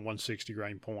going to run a 160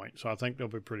 grain point. So I think they'll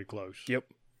be pretty close. Yep.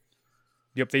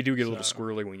 They do get a little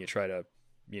squirrely when you try to,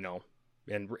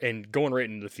 and going right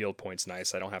into the field point's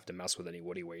nice. I don't have to mess with any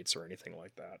woody weights or anything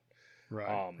like that.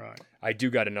 Right. Right. I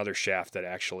do got another shaft that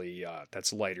actually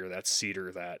that's lighter. That's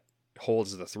cedar that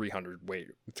holds the 300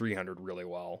 really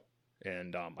well.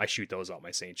 And I shoot those out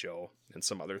my St. Joe and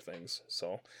some other things.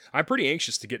 So I'm pretty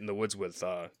anxious to get in the woods with,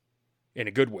 in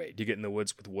a good way, to get in the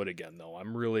woods with wood again, though. I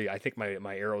think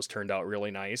my arrows turned out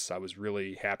really nice. I was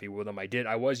really happy with them.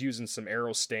 I was using some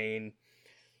arrow stain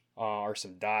or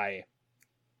some dye,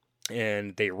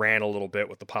 and they ran a little bit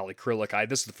with the polyacrylic.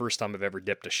 This is the first time I've ever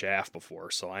dipped a shaft before.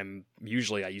 So I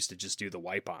used to just do the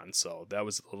wipe on. So that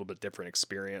was a little bit different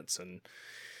experience. And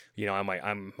I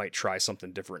might try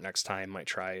something different next time. Might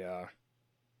try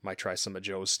some of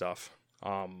Joe's stuff.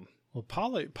 Well,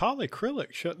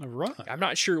 polyacrylic shouldn't have run. I'm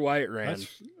not sure why it ran.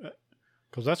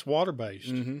 Because that's water based.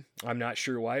 Mm-hmm. I'm not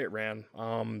sure why it ran.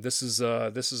 This is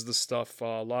the stuff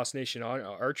Lost Nation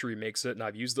Archery makes it, and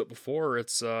I've used it before.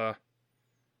 It's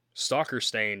stalker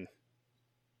stain.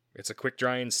 It's a quick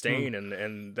drying stain,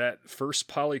 and that first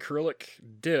polyacrylic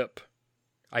dip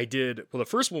I did. Well, the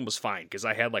first one was fine because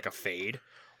I had like a fade.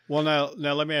 Well, now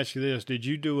let me ask you this: Did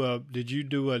you do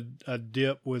a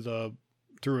dip with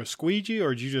through a squeegee,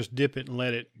 or did you just dip it and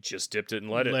let it? Just dipped it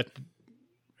and let it,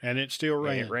 and it still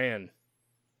ran. And it ran,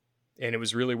 and it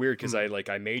was really weird because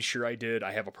I made sure I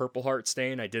have a Purple Heart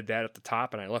stain. I did that at the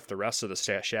top, and I left the rest of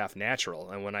the shaft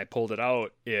natural. And when I pulled it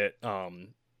out, it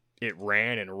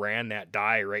ran that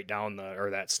dye right down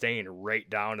that stain right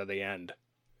down to the end.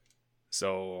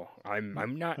 So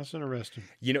I'm not. That's interesting.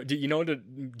 Do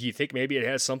you think maybe it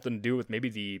has something to do with maybe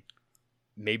the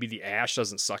ash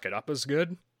doesn't suck it up as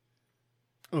good?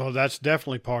 Well, that's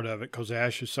definitely part of it because the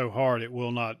ash is so hard it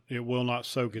will not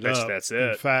soak it up. That's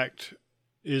it. In fact,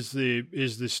 is the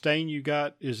stain you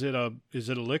got is it a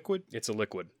liquid? It's a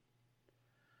liquid.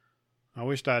 I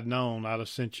wished I'd known. I'd have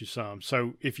sent you some.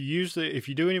 So if you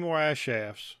do any more ash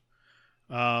shafts,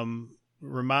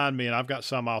 remind me, and I've got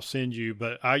some I'll send you.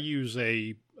 But I use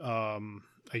a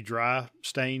dry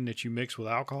stain that you mix with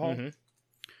alcohol,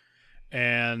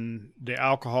 and the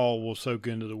alcohol will soak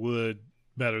into the wood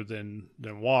better than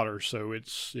water. So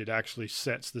it actually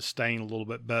sets the stain a little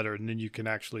bit better, and then you can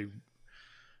actually,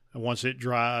 once it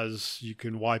dries, you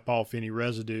can wipe off any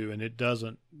residue, and it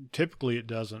doesn't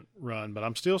run. But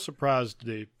I'm still surprised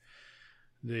the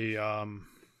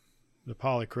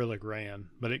polyacrylic ran,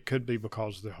 but it could be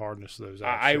because of the hardness of those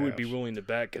I would be willing to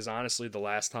bet, because honestly, the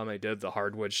last time I did the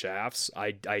hardwood shafts,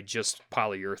 I just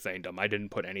polyurethaned them. I didn't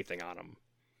put anything on them.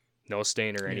 No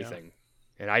stain or anything. Yeah.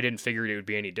 And I didn't figure it would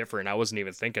be any different. I wasn't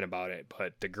even thinking about it,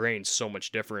 but the grain's so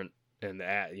much different, and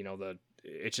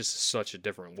it's just such a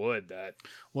different wood that...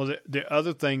 Well, the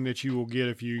other thing that you will get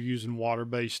if you're using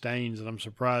water-based stains, and I'm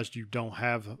surprised you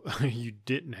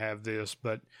didn't have this,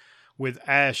 but with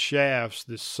ash shafts,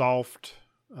 the soft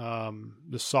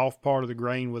part of the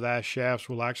grain with ash shafts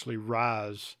will actually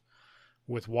rise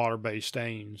with water-based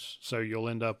stains. So you'll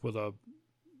end up with you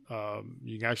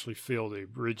can actually feel the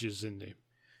ridges in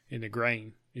the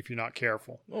grain if you're not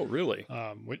careful. Oh, really?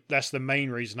 That's the main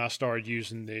reason I started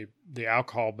using the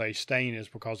alcohol-based stain, is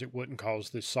because it wouldn't cause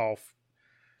the soft,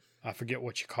 I forget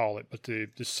what you call it, but the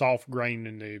soft grain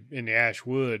in the ash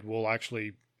wood will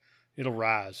actually, it'll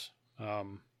rise. I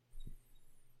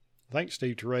think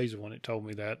Steve Teresa when it told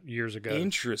me that years ago.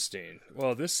 Interesting.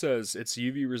 Well, this says it's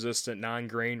UV resistant,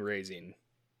 non-grain raising,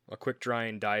 a quick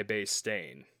drying dye-based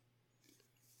stain.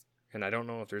 And I don't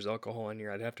know if there's alcohol in here.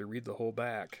 I'd have to read the whole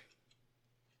back.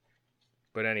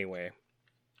 But anyway,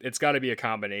 it's got to be a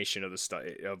combination of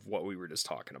of what we were just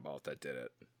talking about that did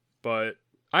it. But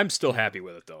I'm still happy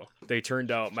with it, though.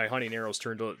 My hunting arrows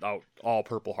turned out all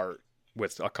Purple Heart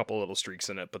with a couple little streaks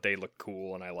in it, but they look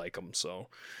cool and I like them. So,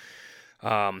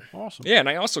 awesome. Yeah, and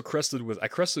I also crested with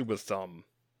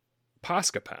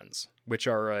Posca pens, which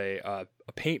are a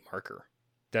paint marker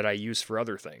that I use for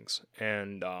other things,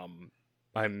 and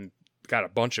I'm got a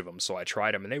bunch of them, so I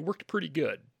tried them and they worked pretty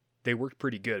good.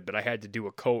 But I had to do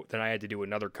a coat, then I had to do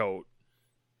another coat,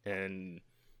 and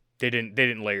they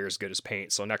didn't layer as good as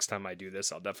paint. So next time I do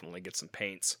this, I'll definitely get some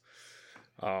paints.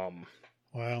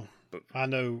 Well, but I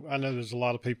know there's a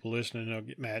lot of people listening that'll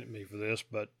get mad at me for this,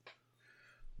 but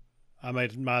I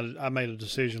made a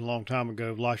decision a long time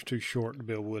ago. Life's too short to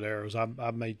build wood arrows.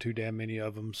 I've made too damn many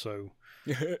of them, so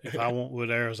if I want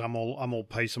wood arrows, I'm gonna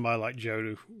pay somebody like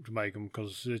Joe to make them,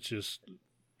 because it's just,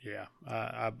 yeah.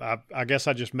 I guess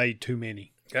I just made too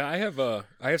many. Yeah, I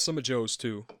have some of Joe's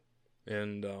too,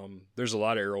 and there's a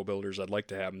lot of arrow builders I'd like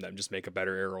to have them that just make a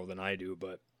better arrow than I do,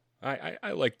 but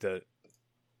I like the,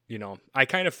 I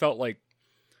kind of felt like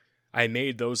I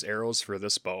made those arrows for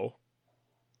this bow,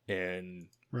 and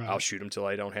right. I'll shoot them till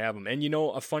I don't have them. And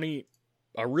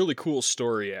a really cool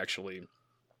story actually.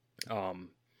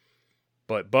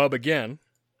 But Bub again,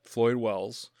 Floyd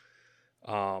Wells,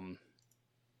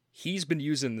 he's been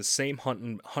using the same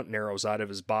hunting arrows out of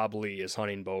his Bob Lee as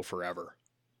hunting bow forever.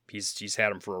 He's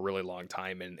had them for a really long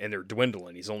time, and they're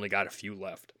dwindling. He's only got a few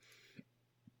left.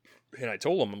 And I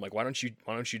told him, I'm like, why don't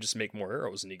you just make more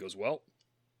arrows? And he goes, well,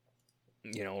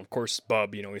 of course,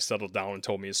 Bub, he settled down and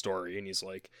told me a story, and he's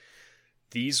like,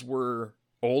 these were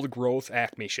old growth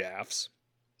Acme shafts.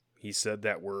 He said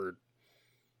that were,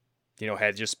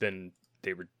 had just been,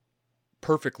 they were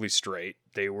perfectly straight.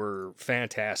 They were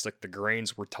fantastic. The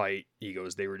grains were tight. He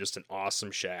goes, they were just an awesome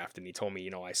shaft. And he told me,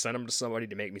 I sent them to somebody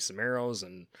to make me some arrows,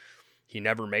 and he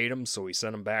never made them. So he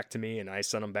sent them back to me, and I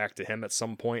sent them back to him at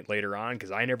some point later on,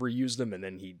 because I never used them. And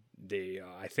then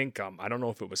I think, I don't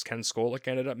know if it was Ken Skolick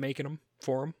ended up making them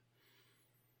for him.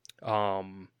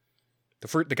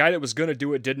 The guy that was going to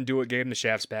do it didn't do it, gave him the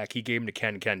shafts back. He gave them to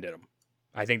Ken. Ken did them.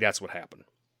 I think that's what happened.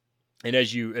 And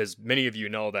as many of you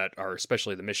know that are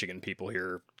especially the Michigan people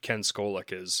here, Ken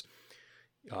Skolek is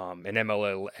an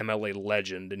MLA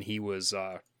legend, and he was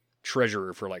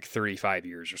treasurer for like 35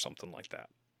 years or something like that.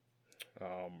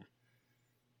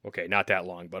 Okay, not that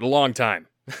long, but a long time.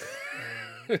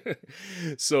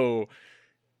 So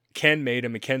Ken made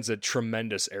him, and Ken's a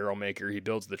tremendous arrow maker. He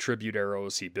builds the tribute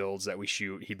arrows, he builds that we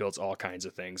shoot, he builds all kinds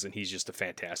of things, and he's just a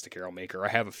fantastic arrow maker. I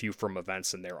have a few from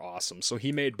events, and they're awesome. So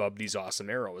he made Bub these awesome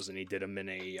arrows, and he did them in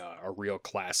a real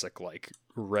classic, like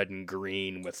red and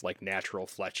green with like natural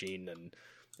fletching,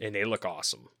 and they look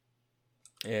awesome.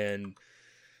 And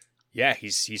yeah,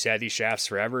 he's had these shafts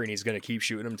forever, and he's going to keep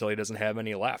shooting them until he doesn't have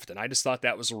any left. And I just thought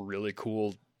that was a really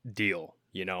cool deal,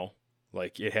 you know?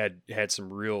 Like it had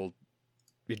some real...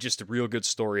 just a real good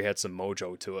story, had some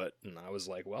mojo to it, and I was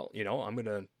like, well, you know, I'm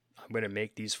gonna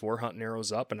make these 4 hunting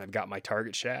arrows up, and I've got my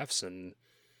target shafts, and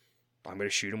I'm gonna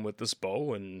shoot them with this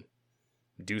bow and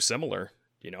do similar,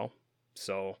 you know.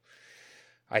 So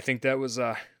I think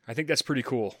that's pretty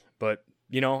cool. But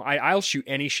you know, I'll shoot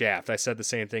any shaft. I said the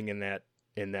same thing in that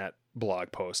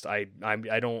blog post. I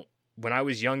don't. When I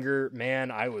was younger, man,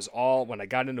 when I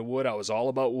got into wood, I was all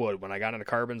about wood. When I got into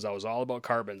carbons, I was all about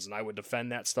carbons, and I would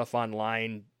defend that stuff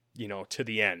online, you know, to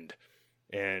the end.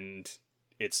 And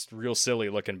it's real silly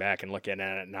looking back and looking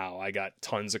at it now. I got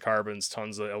tons of carbons,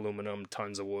 tons of aluminum,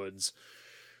 tons of woods,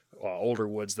 older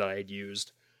woods that I had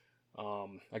used.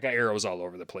 I got arrows all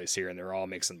over the place here, and they're all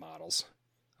mixing models.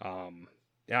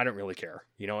 Yeah, I don't really care.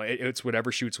 You know, it's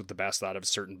whatever shoots with the best out of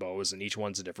certain bows, and each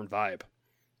one's a different vibe.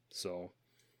 So...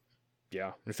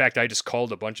 yeah. In fact, I just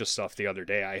called a bunch of stuff the other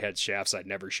day. I had shafts I'd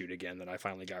never shoot again that I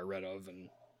finally got rid of, and,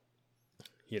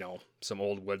 you know, some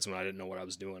old woods when I didn't know what I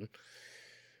was doing.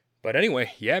 But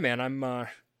anyway, yeah, man, I'm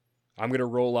going to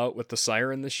roll out with the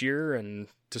Siren this year and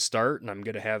to start, and I'm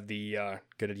going to have going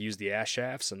to use the ash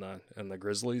shafts and the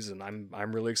Grizzlies, and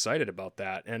I'm really excited about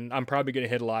that. And I'm probably going to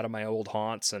hit a lot of my old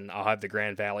haunts, and I'll have the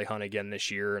Grand Valley hunt again this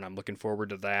year, and I'm looking forward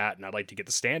to that, and I'd like to get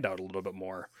the stand out a little bit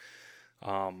more.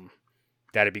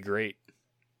 That'd be great.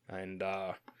 And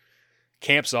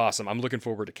camp's awesome. I'm looking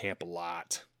forward to camp a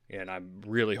lot, and I'm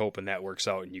really hoping that works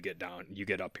out and you get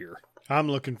up here. I'm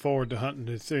looking forward to hunting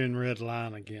the Thin Red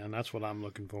Line again. That's what I'm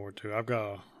looking forward to. I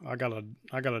got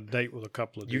a date with a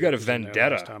couple of. You got a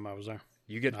vendetta. Last time I was there.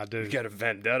 I do. You got a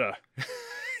vendetta.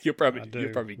 You'll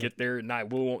probably get there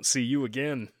and we won't see you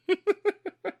again.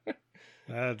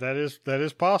 That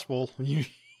is possible.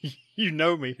 You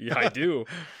know me. Yeah, I do.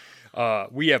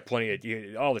 We have plenty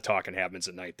of, all the talking happens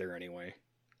at night there anyway,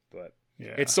 but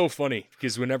yeah. It's so funny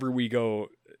because whenever we go,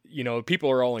 you know, people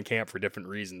are all in camp for different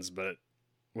reasons, but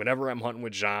whenever I'm hunting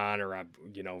with John or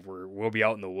we'll be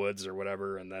out in the woods or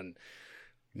whatever. And then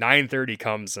 9:30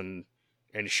 comes and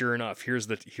sure enough, here's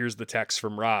the text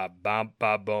from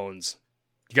Bob Bones.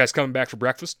 You guys coming back for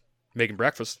breakfast? Making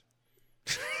breakfast.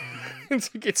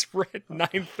 It's right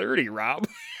 9:30, Rob.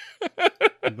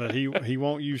 But he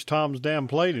won't use Tom's damn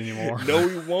plate anymore. No,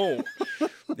 he won't.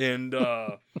 And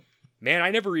man,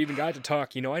 I never even got to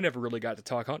talk. You know, I never really got to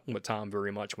talk hunting with Tom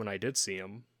very much when I did see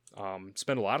him.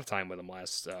 Spent a lot of time with him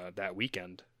last that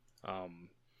weekend.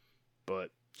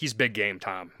 But he's big game,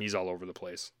 Tom. He's all over the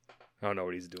place. I don't know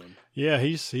what he's doing. Yeah,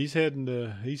 he's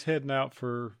heading out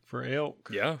for elk.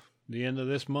 Yeah, the end of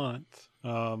this month.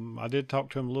 I did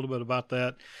talk to him a little bit about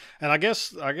that, and I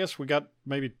guess we got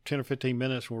maybe 10 or 15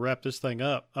 minutes. We'll wrap this thing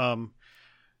up. We'll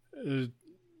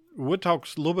talk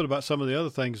a little bit about some of the other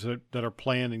things that are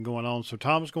planned and going on. So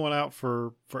Tom's going out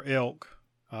for elk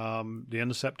the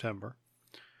end of September.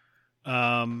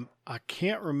 I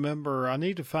can't remember. I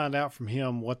need to find out from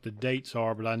him what the dates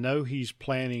are, but I know he's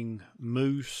planning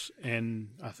moose and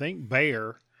I think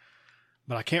bear,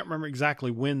 but I can't remember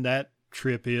exactly when that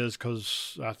trip is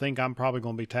because I think I'm probably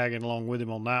going to be tagging along with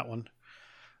him on that one.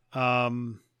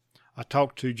 I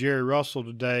talked to Jerry Russell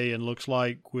today, and looks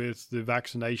like with the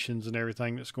vaccinations and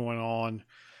everything that's going on,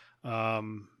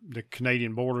 the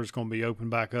Canadian border is going to be open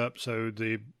back up. So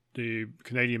the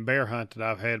Canadian bear hunt that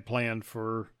I've had planned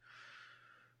for,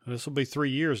 this will be 3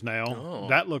 years now.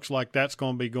 That looks like that's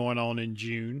going to be going on in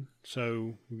June.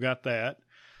 So we've got that.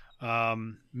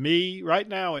 Right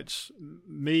now it's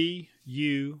me,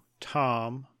 you,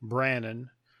 Tom, Brandon,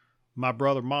 my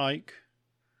brother Mike,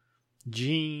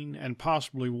 Gene, and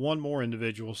possibly one more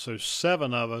individual. So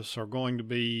 7 of us are going to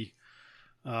be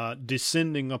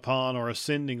descending upon or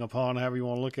ascending upon, however you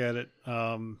want to look at it,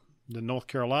 the North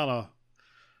Carolina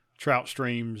trout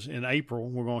streams in April.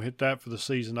 We're going to hit that for the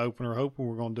season opener, hoping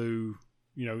we're going to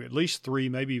do, at least 3,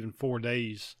 maybe even 4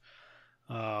 days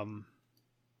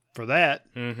for that.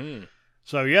 Mm-hmm.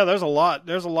 So yeah, there's a lot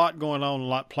going on, a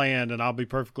lot planned, and I'll be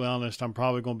perfectly honest, I'm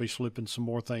probably going to be slipping some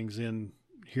more things in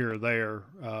here or there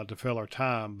to fill our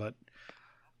time. But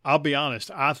I'll be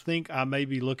honest, I think I may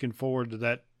be looking forward to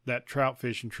that trout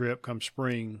fishing trip come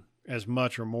spring as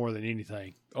much or more than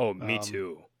anything. Oh, me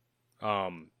too.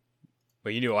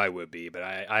 But you knew I would be. But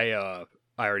I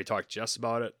already talked to Jess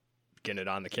about it, getting it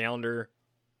on the calendar.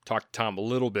 Talked to Tom a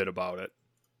little bit about it.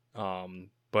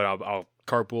 But I'll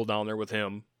carpool down there with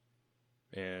him.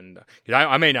 And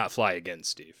I may not fly again,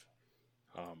 Steve.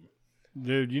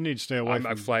 Dude, you need to stay away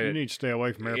you need to stay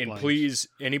away from airplanes. And please,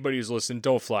 anybody who's listening,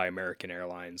 don't fly American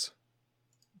Airlines.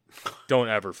 Don't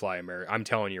ever fly American. I'm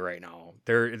telling you right now.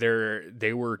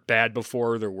 They were bad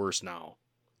before, they're worse now.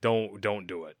 Don't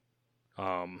do it.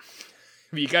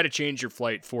 You got to change your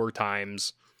flight 4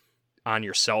 times on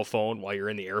your cell phone while you're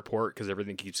in the airport because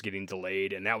everything keeps getting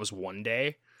delayed, and that was one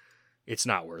day. It's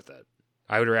not worth it.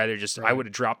 I would rather I would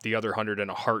have dropped the other 100 in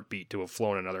a heartbeat to have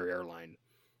flown another airline.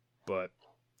 But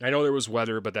I know there was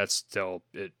weather, but that's still,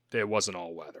 it wasn't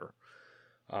all weather.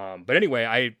 But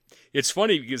anyway, it's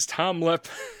funny because Tom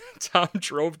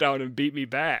drove down and beat me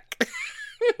back.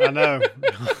 I know.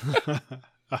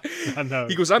 I know.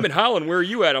 He goes, I'm in Holland. Where are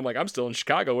you at? I'm like, I'm still in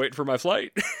Chicago waiting for my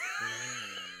flight.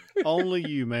 Only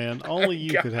you, man. Only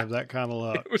you could have that kind of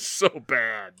luck. It was so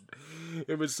bad.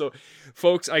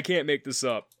 Folks, I can't make this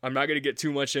up. I'm not going to get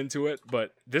too much into it,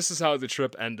 but this is how the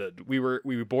trip ended.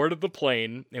 We boarded the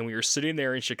plane and we were sitting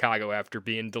there in Chicago after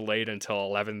being delayed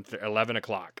until 11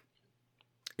 o'clock.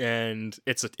 And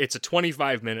it's a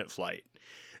 25-minute flight.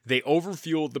 They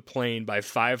overfueled the plane by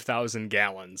 5,000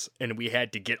 gallons, and we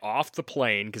had to get off the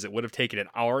plane because it would have taken an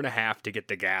hour and a half to get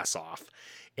the gas off.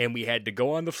 And we had to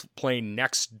go on the plane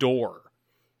next door,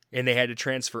 and they had to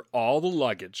transfer all the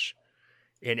luggage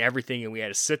and everything, and we had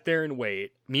to sit there and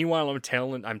wait. Meanwhile, I'm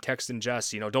texting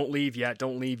Jess, don't leave yet.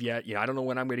 I don't know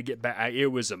when I'm going to get back. It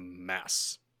was a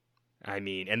mess. I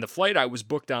mean, and the flight I was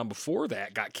booked on before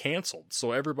that got canceled.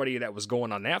 So everybody that was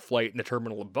going on that flight in the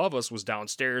terminal above us was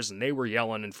downstairs, and they were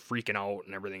yelling and freaking out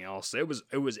and everything else. It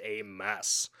was a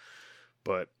mess.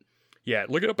 But yeah,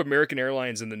 look it up American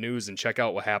Airlines in the news and check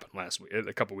out what happened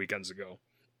a couple weekends ago.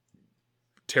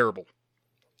 Terrible.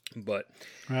 But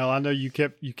well, I know you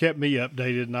kept me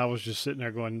updated, and I was just sitting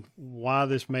there going, "Why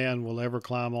this man will ever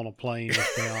climb on a plane is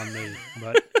beyond me."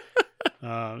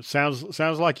 But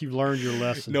sounds like you've learned your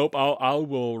lesson. Nope, I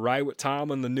will ride with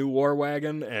Tom in the new War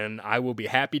Wagon, and I will be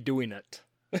happy doing it.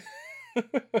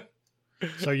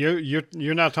 So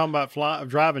you're not talking about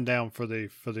driving down for the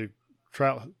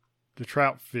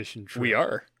trout fishing trip. We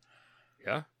are,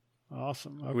 yeah,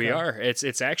 awesome. Okay. We are.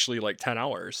 It's actually like 10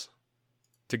 hours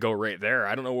to go right there.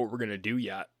 I don't know what we're gonna do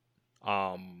yet.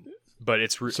 But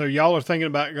it's so y'all are thinking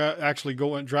about actually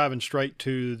driving straight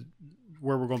to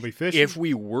where we're going to be fishing? If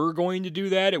we were going to do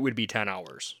that, it would be 10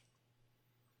 hours.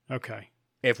 Okay.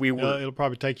 If we were, it'll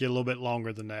probably take you a little bit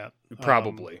longer than that.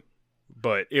 Probably.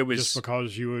 But it was just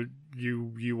because you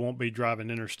won't be driving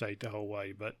interstate the whole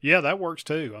way. But yeah, that works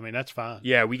too. I mean, that's fine.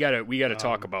 Yeah, we gotta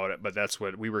talk about it, but that's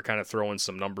what we were kind of throwing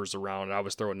some numbers around. I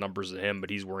was throwing numbers at him, but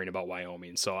he's worrying about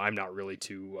Wyoming, so I'm not really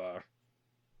too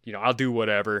I'll do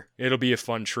whatever. It'll be a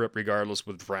fun trip regardless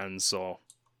with friends, so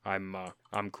I'm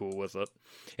cool with it.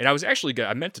 And I was actually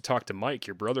I meant to talk to Mike,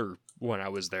 your brother, when I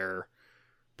was there,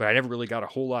 but I never really got a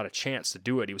whole lot of chance to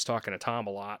do it. He was talking to Tom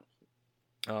a lot,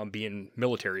 being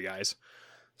military guys.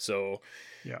 So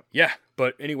yeah.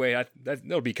 But anyway,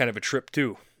 that'll be kind of a trip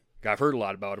too. I've heard a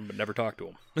lot about him, but never talked to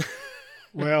him.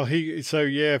 Well, he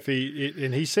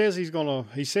says he's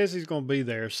gonna be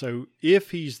there. So if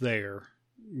he's there,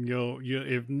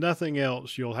 if nothing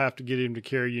else, you'll have to get him to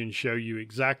carry you and show you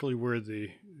exactly where the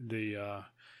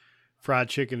fried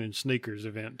chicken and sneakers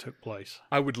event took place.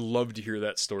 I would love to hear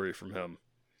that story from him.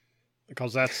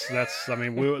 Because that's that's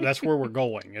where we're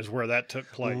going, is where that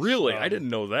took place. Really? I didn't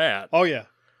know that. Oh yeah.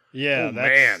 Yeah. Oh,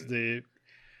 that's man.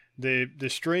 The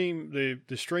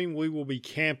stream we will be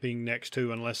camping next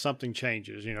to unless something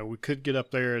changes. We could get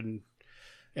up there and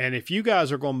if you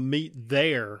guys are going to meet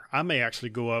there, I may actually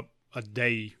go up a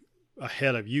day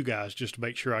ahead of you guys just to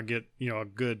make sure I get, a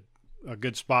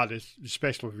good spot,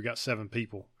 especially if we got 7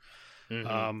 people.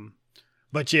 Mm-hmm.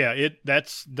 But yeah,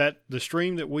 the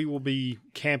stream that we will be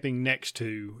camping next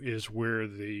to is where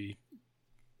the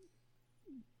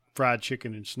fried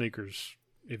chicken and sneakers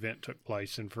event took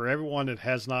place. And for everyone that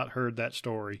has not heard that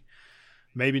story,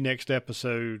 maybe next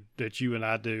episode that you and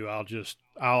I do,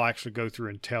 I'll actually go through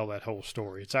and tell that whole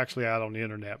story. It's actually out on the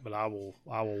internet, but I will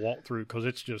walk through because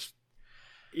it's just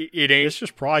it's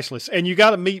just priceless. And you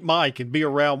got to meet Mike and be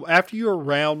around after you're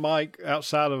around Mike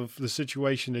outside of the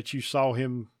situation that you saw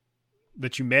him,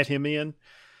 that you met him in.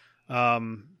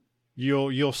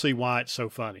 you'll see why it's so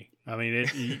funny. I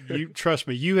mean, you trust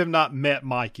me. You have not met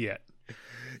Mike yet.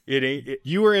 It ain't.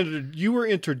 You were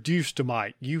introduced to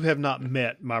Mike. You have not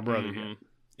met my brother yet.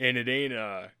 And it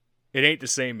ain't the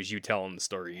same as you telling the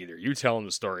story either. You telling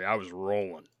the story, I was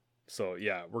rolling. So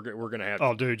yeah, we're gonna have.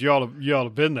 Oh, dude, you ought to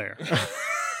have been there.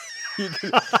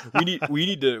 we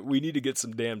need to get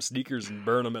some damn sneakers and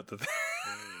burn them at the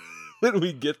when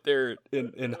we get there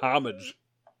in homage.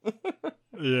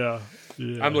 Yeah.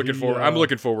 I'm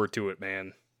looking forward to it,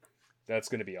 man. That's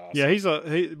gonna be awesome.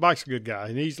 Yeah, Mike's a good guy,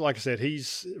 and he's, like I said,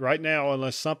 he's right now,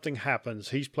 unless something happens,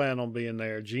 he's planning on being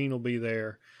there. Gene will be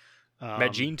there.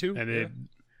 Met Gene too,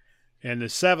 and the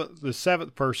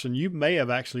seventh person, you may have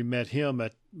actually met him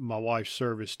at my wife's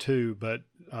service too, but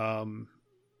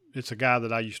it's a guy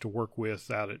that I used to work with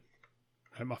out at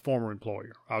my former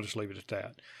employer. I'll just leave it at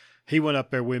that. He went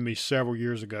up there with me several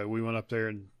years ago. We went up there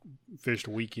and fished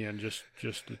a weekend, just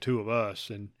the two of us,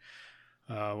 and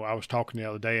I was talking the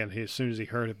other day, and as soon as he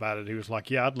heard about it, he was like,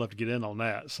 "Yeah, I'd love to get in on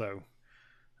that." So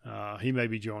he may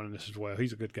be joining us as well.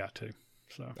 He's a good guy too.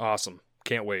 So awesome!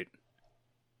 Can't wait.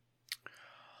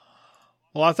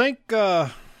 Well, I think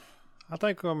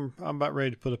I'm about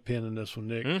ready to put a pin in this one,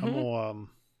 Nick. Mm-hmm.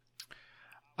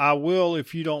 I will,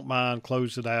 if you don't mind,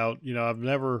 close it out. You know, I've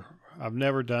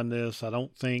never done this. I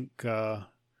don't think.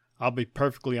 I'll be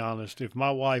perfectly honest. If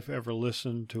my wife ever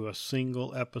listened to a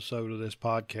single episode of this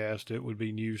podcast, it would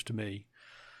be news to me.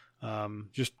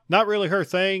 Just not really her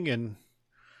thing. And,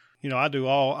 you know, I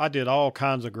did all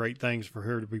kinds of great things for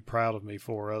her to be proud of me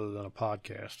for other than a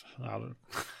podcast.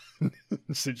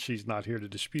 Since she's not here to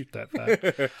dispute that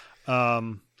fact.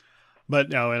 But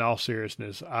no, in all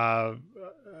seriousness, I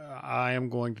am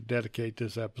going to dedicate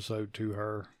this episode to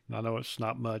her. I know it's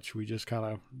not much. We just kind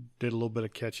of did a little bit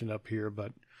of catching up here,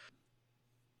 but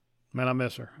man, I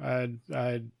miss her. I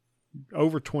had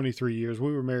over 23 years.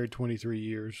 We were married 23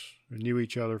 years. We knew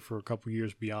each other for a couple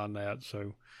years beyond that.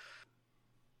 So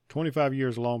 25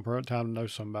 years is a long time to know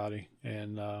somebody.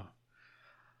 And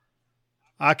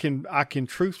I can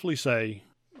truthfully say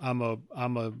I'm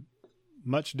a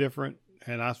much different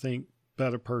and I think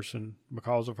better person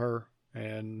because of her.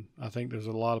 And I think there's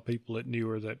a lot of people that knew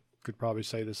her that could probably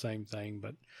say the same thing.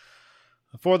 But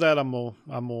for that, I'm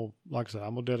gonna like I said,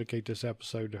 I'm gonna dedicate this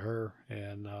episode to her.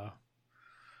 And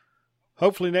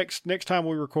hopefully next time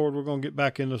we record, we're gonna get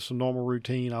back into some normal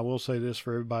routine. I will say this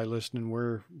for everybody listening: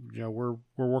 we're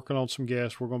working on some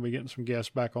guests. We're gonna be getting some guests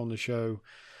back on the show.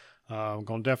 I'm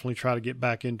going to definitely try to get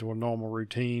back into a normal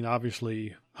routine.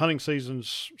 Obviously, hunting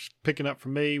season's picking up for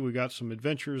me. We got some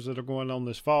adventures that are going on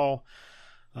this fall.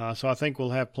 So I think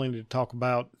we'll have plenty to talk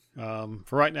about.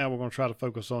 For right now, we're going to try to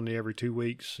focus on the every 2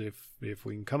 weeks. If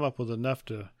we can come up with enough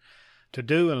to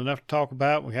do and enough to talk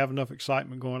about, we have enough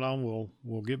excitement going on,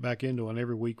 we'll get back into an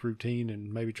every week routine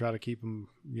and maybe try to keep them,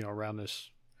 around this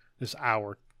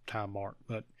hour time mark.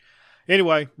 But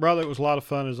anyway, brother, it was a lot of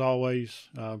fun as always.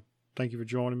 Thank you for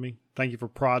joining me. Thank you for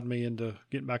prodding me into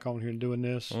getting back on here and doing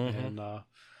this. Mm-hmm. And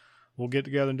we'll get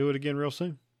together and do it again real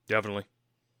soon. Definitely.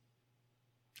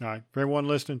 All right. For everyone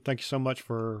listening, thank you so much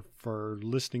for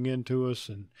listening in to us.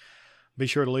 And be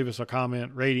sure to leave us a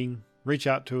comment, rating, reach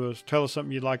out to us. Tell us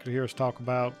something you'd like to hear us talk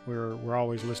about. We're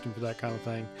always listening for that kind of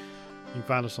thing. You can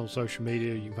find us on social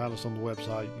media. You can find us on the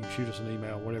website. You can shoot us an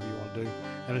email, whatever you want to do.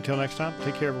 And until next time,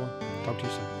 take care, everyone. Talk to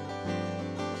you soon.